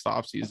money next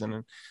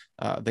offseason,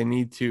 and they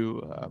need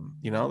to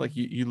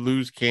you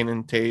lose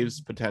Cannon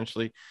Taves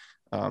potentially.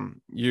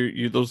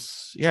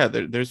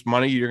 There's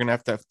money you're gonna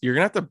have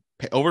to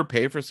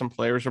overpay for some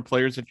players, or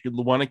players that you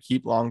want to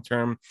keep long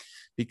term,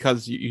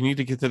 because you need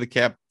to get to the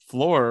cap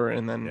floor.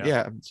 And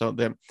then, so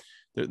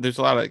there's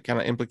a lot of kind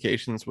of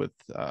implications with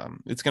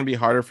it's going to be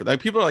harder for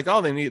like people are like,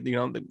 oh, they need,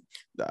 the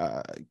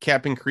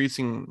cap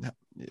increasing.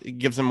 It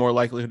gives them more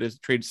likelihood to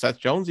trade Seth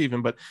Jones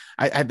even, but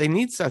they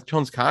need Seth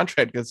Jones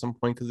contract at some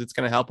point because it's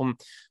going to help them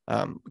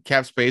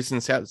cap space,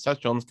 and Seth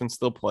Jones can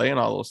still play and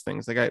all those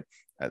things. Like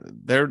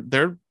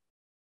they're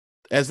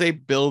as they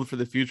build for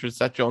the future,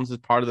 Seth Jones is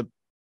part of the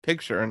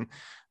picture, and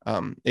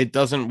it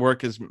doesn't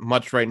work as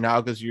much right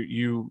now because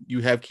you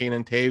have Kane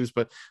and Taves,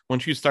 but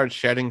once you start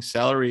shedding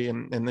salary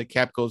and the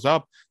cap goes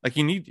up, like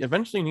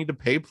eventually need to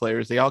pay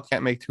players. They all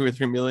can't make $2 or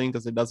 $3 million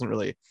because it doesn't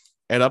really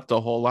add up to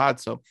a whole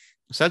lot. So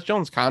Seth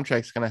Jones'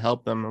 contract is going to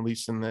help them at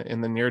least in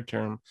the near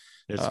term.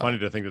 It's funny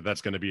to think that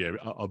that's going to be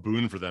a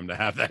boon for them to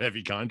have that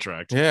heavy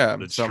contract. Yeah,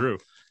 that's true.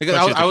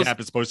 Because the cap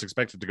is supposed to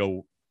expect it to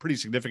go pretty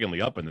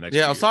significantly up in the next.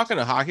 Yeah, I was talking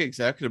to Hockey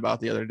Executive about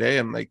the other day,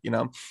 and like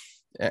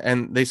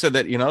and they said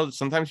that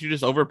sometimes you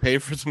just overpay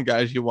for some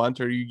guys you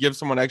want, or you give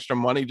someone extra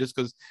money just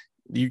because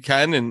you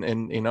can,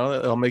 and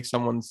it'll make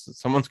someone's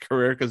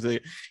career because they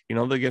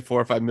they get $4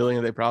 or $5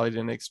 million they probably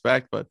didn't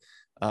expect, but.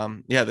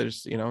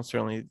 There's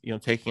certainly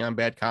taking on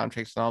bad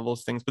contracts and all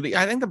those things, but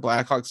I think the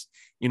Blackhawks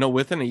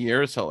within a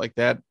year or so like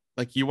that,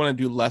 like you want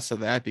to do less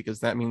of that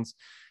because that means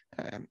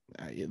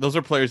those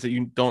are players that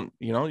you don't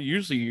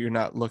usually you're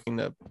not looking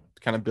to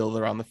kind of build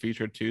around the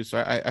future too.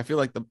 So I feel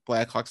like the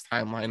Blackhawks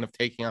timeline of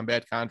taking on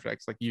bad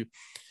contracts, like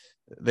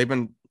they've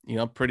been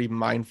pretty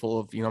mindful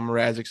of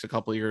Mrazek's a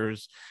couple of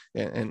years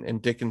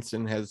and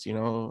Dickinson has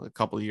a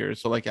couple of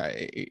years, so like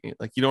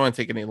you don't want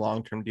to take any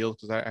long-term deals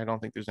because I don't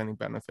think there's any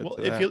benefit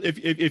to that.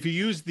 If you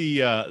use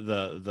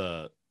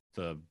the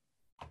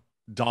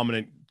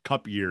dominant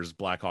cup years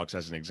Blackhawks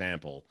as an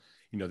example,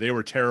 they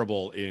were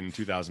terrible in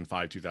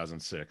 2005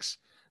 2006.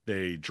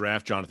 They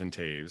draft Jonathan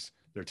Taves.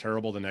 They're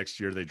terrible the next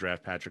year. They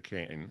draft Patrick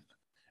Kane,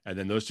 and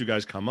then those two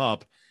guys come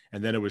up,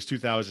 and then it was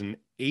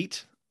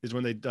 2008 is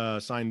when they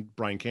signed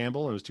Brian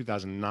Campbell. And it was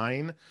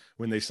 2009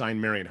 when they signed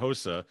Marian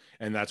Hossa,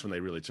 and that's when they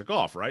really took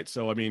off, right?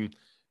 So, I mean,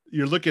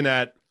 you're looking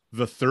at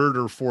the third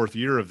or fourth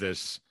year of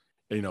this,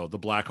 the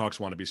Blackhawks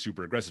want to be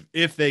super aggressive.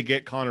 If they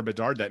get Connor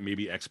Bedard, that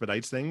maybe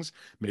expedites things.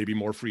 Maybe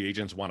more free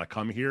agents want to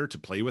come here to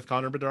play with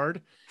Connor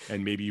Bedard,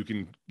 and maybe you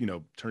can,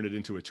 turn it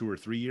into a 2 or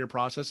 3 year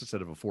process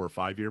instead of a 4 or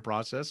 5 year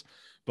process.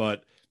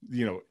 But,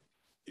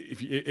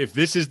 if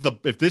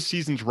this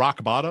season's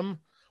rock bottom,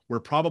 we're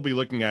probably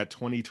looking at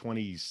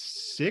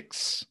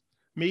 2026,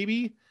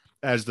 maybe,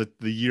 as the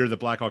year the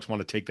Blackhawks want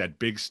to take that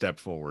big step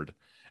forward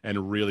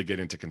and really get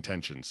into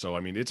contention. So,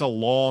 I mean, it's a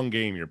long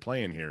game you're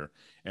playing here.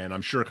 And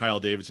I'm sure Kyle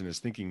Davidson is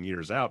thinking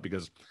years out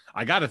because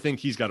I got to think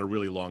he's got a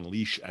really long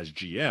leash as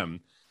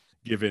GM,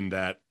 given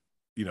that,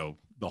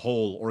 the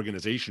whole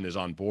organization is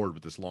on board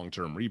with this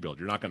long-term rebuild.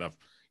 You're not going to,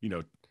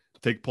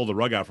 pull the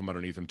rug out from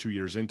underneath him 2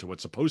 years into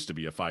what's supposed to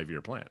be a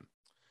 5-year plan.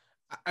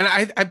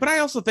 And but I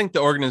also think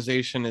the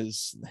organization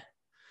is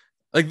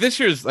like this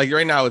year's like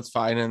right now it's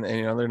fine and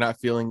they're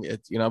not feeling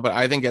it, but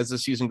I think as the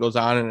season goes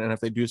on and if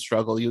they do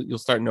struggle, you'll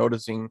start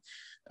noticing,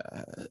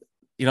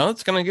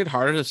 it's going to get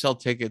harder to sell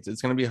tickets.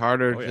 It's going to be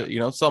harder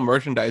to, sell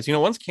merchandise.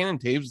 Once Kane and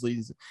Taves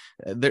leaves,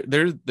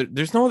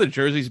 there's no other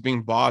jerseys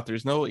being bought.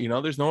 There's no,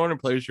 there's no other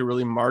players you're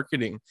really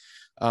marketing.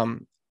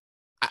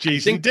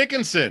 Jason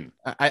Dickinson.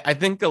 I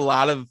think a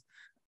lot of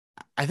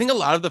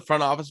the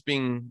front office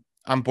being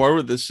on board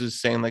with this is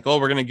saying like, oh,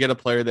 we're going to get a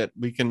player that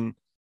we can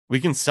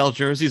sell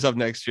jerseys of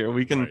next year.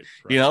 We can,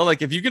 right.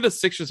 Like if you get a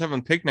 6 or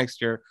 7 pick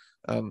next year,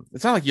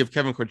 it's not like you have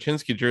Kevin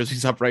Korchinski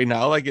jerseys up right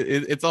now. Like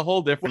it's a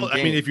whole different game.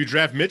 I mean, if you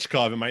draft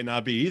Michkov, it might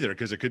not be either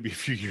because it could be a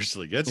few years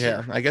till he gets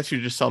here. I guess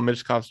you just sell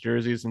Michkov's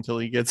jerseys until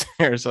he gets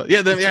here. So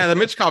the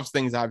Michkov's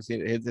things, obviously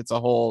it's a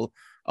whole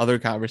other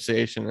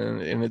conversation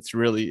and it's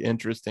really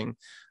interesting.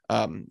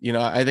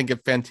 I think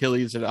if Fantilli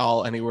is at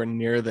all anywhere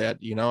near that,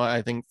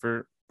 I think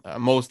for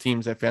most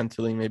teams that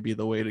Fantilli may be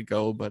the way to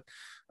go, but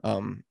I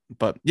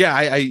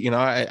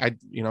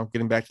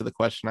getting back to the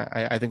question,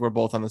 I think we're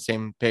both on the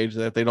same page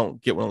that if they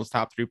don't get one of those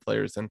top 3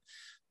 players, then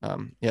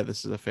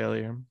this is a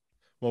failure.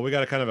 Well, we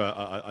got a kind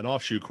of an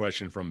offshoot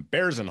question from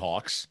Bears and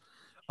Hawks.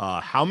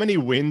 How many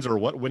wins or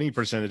what winning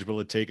percentage will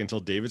it take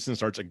until Davidson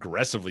starts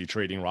aggressively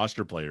trading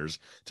roster players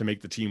to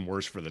make the team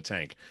worse for the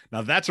tank?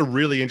 Now, that's a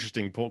really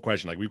interesting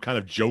question. Like we've kind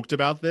of joked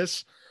about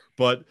this,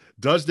 but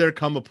does there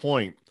come a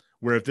point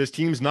where if this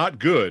team's not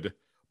good,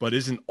 but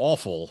isn't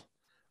awful,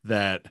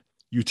 that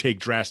you take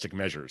drastic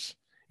measures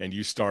and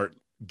you start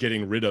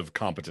getting rid of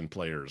competent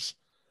players?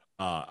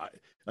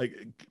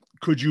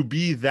 Could you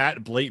be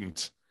that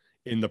blatant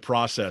in the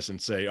process and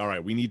say, all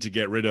right, we need to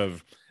get rid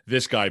of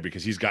this guy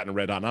because he's gotten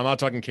red hot? I'm not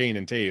talking Kane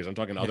and Taves. I'm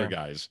talking other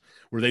guys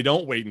where they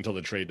don't wait until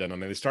the trade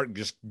deadline and they start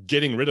just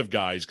getting rid of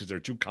guys because they're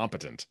too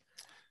competent.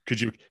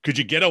 Could you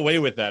get away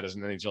with that as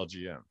an NHL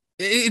GM?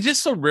 It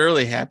just so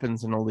rarely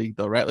happens in the league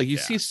though, right? Like you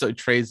see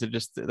trades that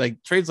just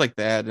like trades like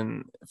that.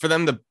 And for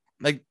them to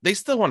like, they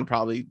still want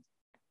probably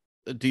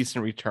a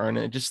decent return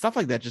and just stuff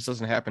like that just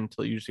doesn't happen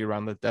until usually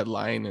around the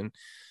deadline. And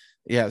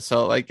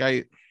so like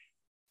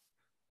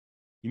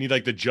You need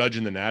like the Judge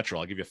and the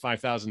Natural. I'll give you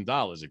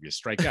 $5,000 if you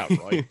strike out,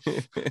 Roy.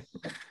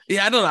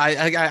 Yeah, I don't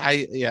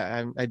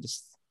know. I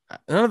just I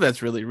don't know if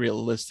that's really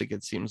realistic.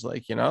 It seems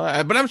like,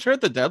 but I'm sure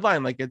at the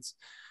deadline, like it's,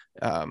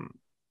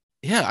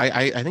 yeah,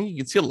 I think you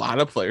can see a lot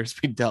of players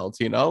be dealt,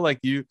 like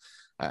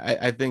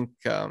I think,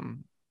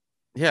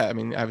 yeah, I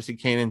mean, obviously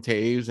Kane and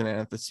Taves and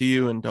Anthony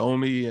and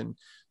Domi and,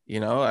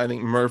 I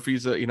think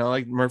Murphy's,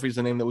 like Murphy's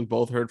the name that we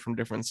both heard from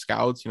different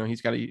scouts.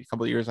 He's got a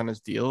couple of years on his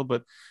deal,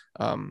 but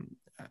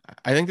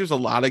I think there's a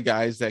lot of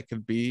guys that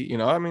could be,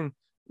 I mean,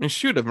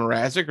 shoot, if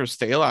Mrazek or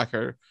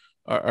Stalock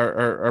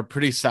are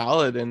pretty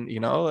solid, and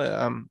or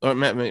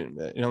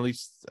at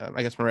least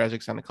I guess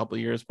Mrazek's on a couple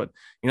of years, but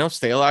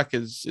Stalock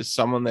is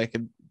someone that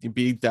could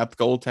be depth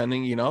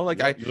goaltending. You look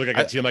at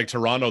a team like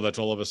Toronto that's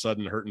all of a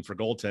sudden hurting for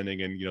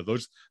goaltending, and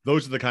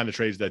those are the kind of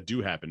trades that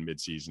do happen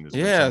midseason.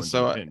 Yeah,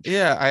 so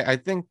yeah, I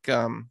think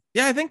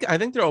I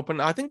think they're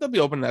open. I think they'll be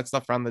open to that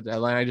stuff around the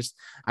deadline.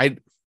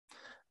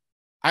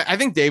 I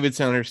think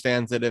Davidson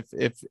understands that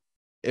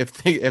if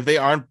they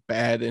aren't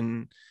bad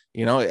and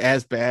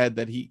as bad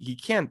that he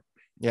can't.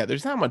 Yeah,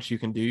 there's not much you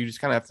can do. You just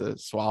kind of have to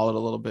swallow it a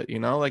little bit,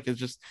 like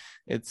it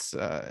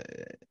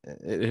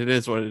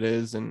is what it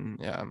is. And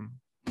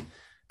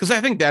because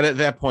I think that at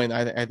that point,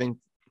 I think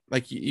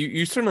like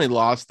you certainly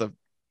lost the,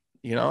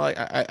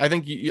 I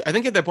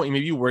think at that point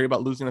maybe you worry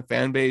about losing the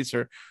fan base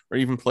or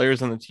even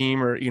players on the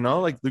team, or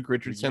like Luke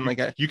Richardson.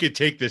 You could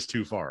take this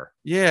too far.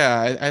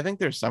 Yeah, I think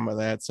there's some of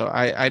that. So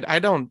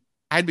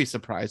I'd be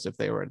surprised if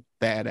they were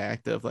that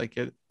active. I think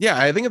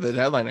at the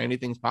deadline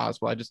anything's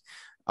possible.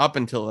 Up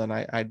until then,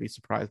 I'd be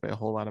surprised by a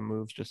whole lot of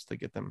moves just to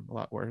get them a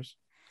lot worse.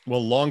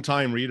 Well,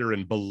 longtime reader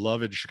and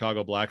beloved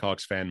Chicago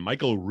Blackhawks fan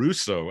Michael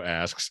Russo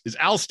asks, is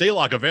Al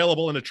Stalock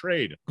available in a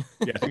trade?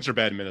 Yeah, things are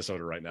bad in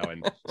Minnesota right now,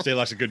 and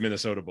Stalock's a good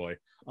Minnesota boy.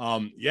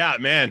 Yeah,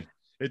 man,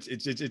 it's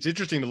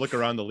interesting to look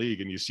around the league,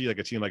 and you see like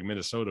a team like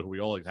Minnesota, who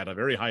we all had a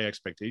very high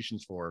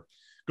expectations for,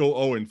 go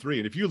 0-3.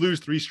 And if you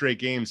lose 3 straight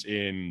games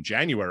in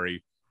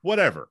January,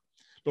 whatever.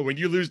 But when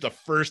you lose the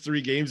first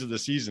 3 games of the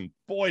season,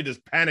 boy, does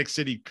Panic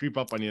City creep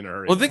up on you in a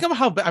hurry. Well, think of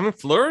how bad. I mean,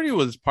 Fleury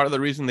was part of the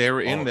reason they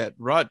were in that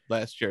rut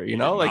last year. He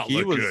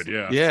was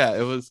good. Yeah,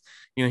 it was.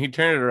 He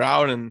turned it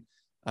around, and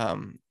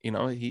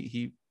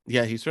he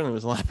certainly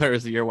was a lot better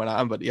as the year went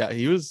on. But yeah,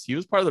 he was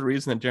part of the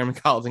reason that Jeremy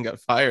Colliton got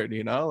fired.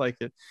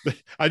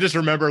 I just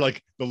remember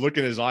like the look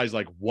in his eyes,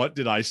 like, what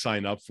did I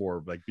sign up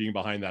for? Like being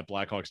behind that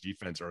Blackhawks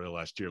defense earlier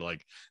last year.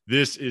 Like,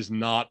 this is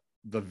not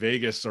the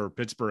Vegas or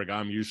Pittsburgh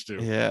I'm used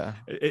to. Yeah,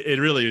 it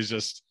really is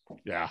just,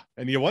 yeah.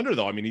 And you wonder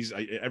though, I mean,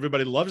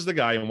 everybody loves the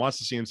guy and wants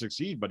to see him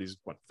succeed, but he's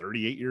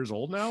 38 years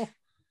old now.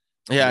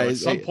 Yeah, at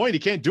some point he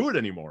can't do it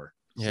anymore.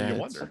 So yeah, you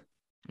wonder.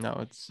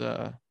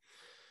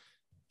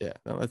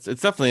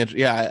 It's definitely,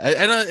 yeah.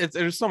 And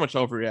there's so much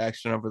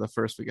overreaction over the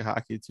first week of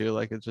hockey too.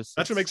 Like that's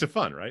what makes it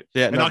fun, right?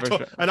 Yeah.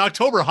 And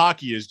October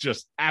hockey is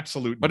just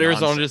absolute. But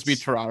nonsense. Arizona just beat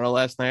Toronto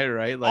last night,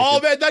 right?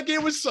 Like, man,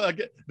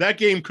 that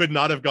game could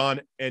not have gone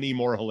any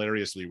more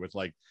hilariously. With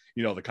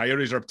the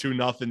Coyotes are up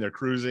 2-0, they're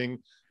cruising.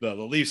 The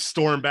Leafs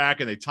storm back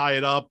and they tie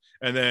it up,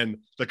 and then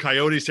the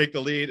Coyotes take the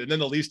lead, and then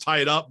the Leafs tie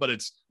it up, but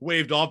it's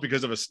waved off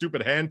because of a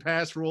stupid hand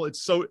pass rule. It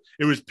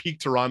was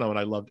peak Toronto, and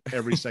I loved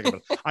every second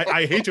of it.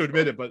 I hate to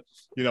admit it, but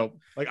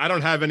I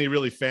don't have any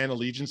really fan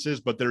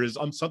allegiances, but there is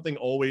something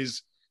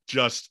always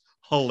just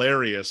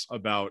hilarious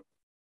about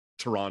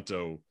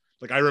Toronto.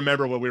 Like I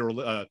remember when we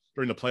were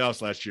during the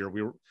playoffs last year,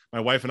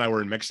 my wife and I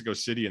were in Mexico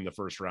City in the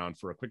first round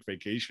for a quick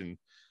vacation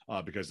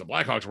because the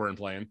Blackhawks weren't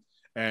playing.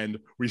 And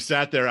we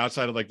sat there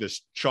outside of like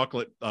this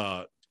chocolate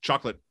and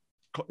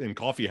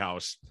coffee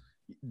house,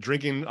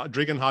 drinking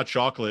hot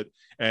chocolate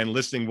and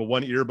listening with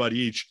one earbud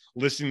each,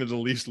 listening to the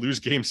Leafs lose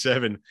Game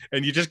 7.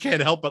 And you just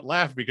can't help but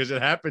laugh because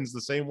it happens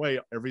the same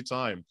way every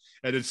time.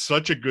 And it's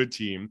such a good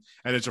team.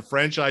 And it's a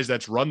franchise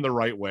that's run the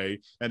right way.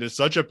 And it's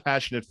such a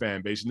passionate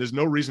fan base. And there's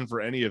no reason for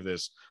any of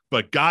this.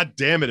 But God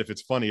damn it if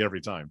it's funny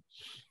every time.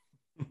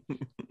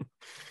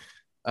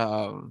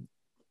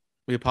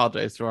 We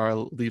apologize to our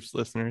Leafs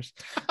listeners.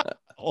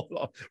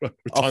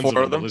 Tons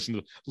of them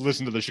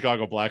listen to the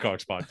Chicago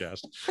Blackhawks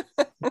podcast.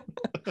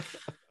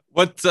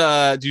 What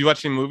do you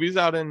watch any movies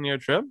out in your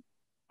trip?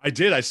 I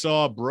did. I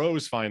saw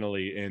Bros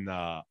finally in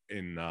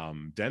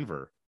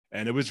Denver,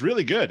 and it was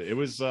really good. It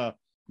was they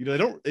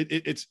don't.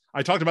 It's.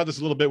 I talked about this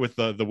a little bit with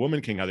the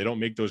Woman King, how they don't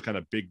make those kind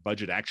of big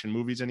budget action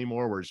movies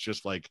anymore, where it's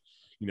just like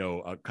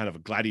a kind of a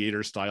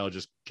gladiator style,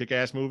 just kick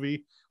ass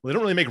movie. Well, they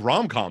don't really make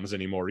rom coms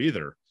anymore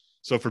either.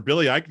 So for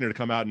Billy Eichner to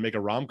come out and make a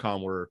rom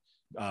com where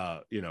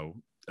where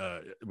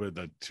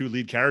the 2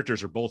 lead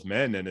characters are both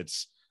men, and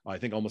it's I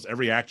think almost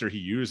every actor he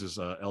uses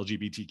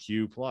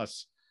LGBTQ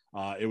plus.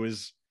 It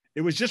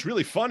was just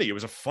really funny. It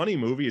was a funny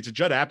movie. It's a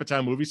Judd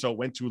Apatow movie, so it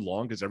went too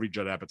long because every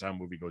Judd Apatow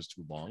movie goes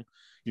too long.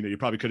 You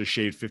probably could have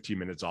shaved 15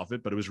 minutes off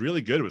it, but it was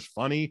really good. It was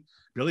funny.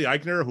 Billy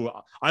Eichner, who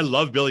I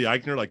love Billy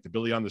Eichner, like the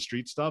Billy on the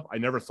Street stuff. I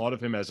never thought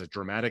of him as a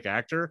dramatic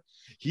actor.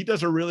 He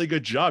does a really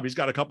good job. He's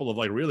got a couple of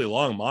like really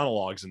long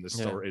monologues in this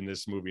story, in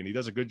this movie, and he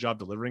does a good job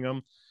delivering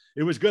them.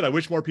 It was good. I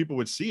wish more people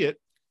would see it.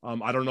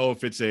 I don't know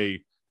if it's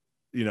a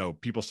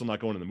people still not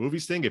going to the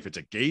movies thing, if it's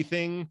a gay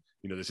thing,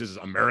 this is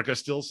America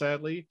still,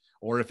 sadly,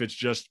 or if it's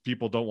just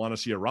people don't want to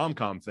see a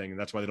rom-com thing and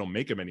that's why they don't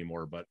make them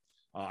anymore. But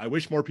I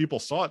wish more people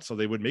saw it so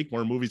they would make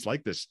more movies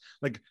like this.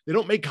 Like, they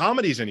don't make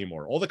comedies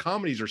anymore. All the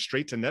comedies are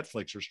straight to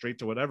Netflix or straight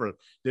to whatever.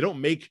 They don't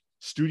make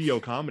studio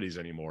comedies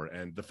anymore.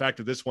 And the fact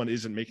that this one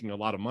isn't making a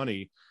lot of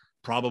money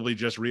probably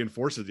just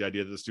reinforces the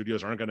idea that the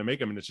studios aren't going to make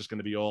them. And it's just going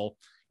to be all,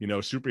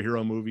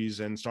 superhero movies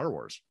and Star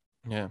Wars.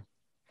 Yeah.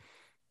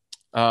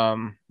 I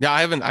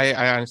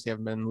honestly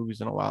haven't been in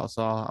movies in a while.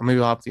 So maybe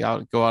I'll have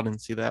to go out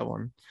and see that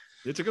one.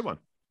 It's a good one.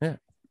 Yeah.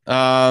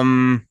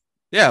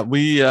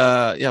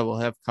 We'll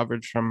have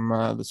coverage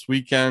from this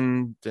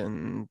weekend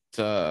and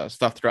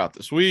stuff throughout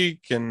this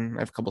week, and I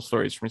have a couple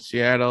stories from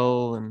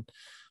Seattle. And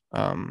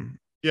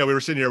we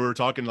were sitting here, we were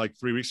talking like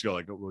 3 weeks ago,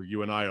 like, well,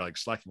 you and I are like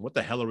slacking. What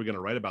the hell are we going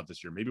to write about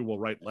this year? Maybe we'll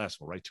write less.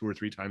 We'll write 2 or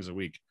 3 times a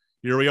week.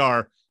 Here we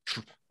are,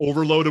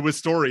 overloaded with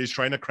stories,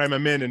 trying to cram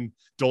them in and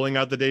doling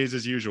out the days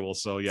as usual.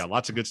 So yeah,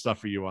 lots of good stuff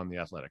for you on The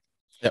Athletic.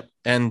 Yep.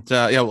 And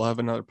we'll have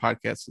another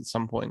podcast at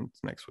some point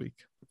next week.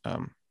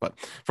 But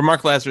for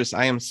Mark Lazarus,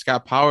 I am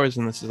Scott Powers,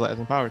 and this is Laz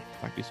and Powers.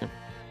 Talk to you soon.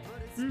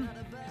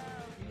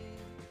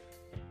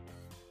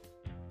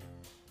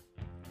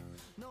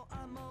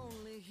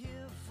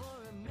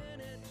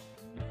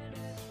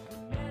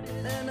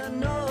 And I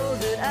know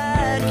that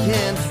I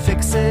can't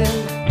fix it.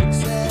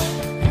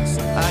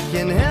 I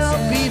can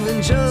help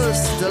even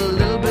just a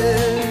little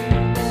bit.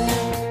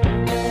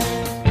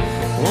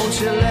 Won't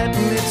you let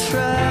me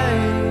try?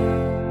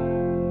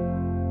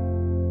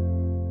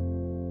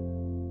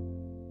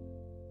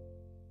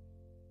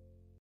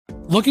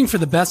 Looking for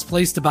the best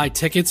place to buy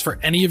tickets for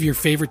any of your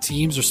favorite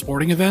teams or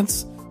sporting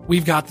events?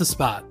 We've got the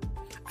spot.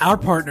 Our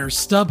partner,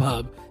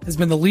 StubHub, has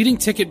been the leading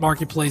ticket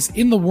marketplace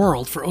in the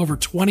world for over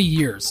 20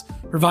 years,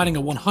 providing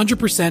a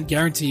 100%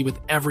 guarantee with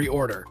every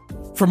order.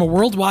 From a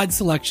worldwide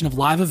selection of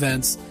live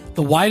events,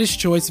 the widest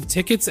choice of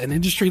tickets, and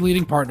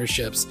industry-leading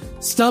partnerships,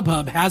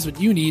 StubHub has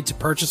what you need to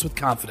purchase with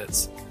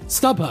confidence.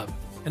 StubHub,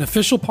 an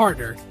official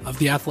partner of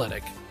The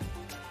Athletic.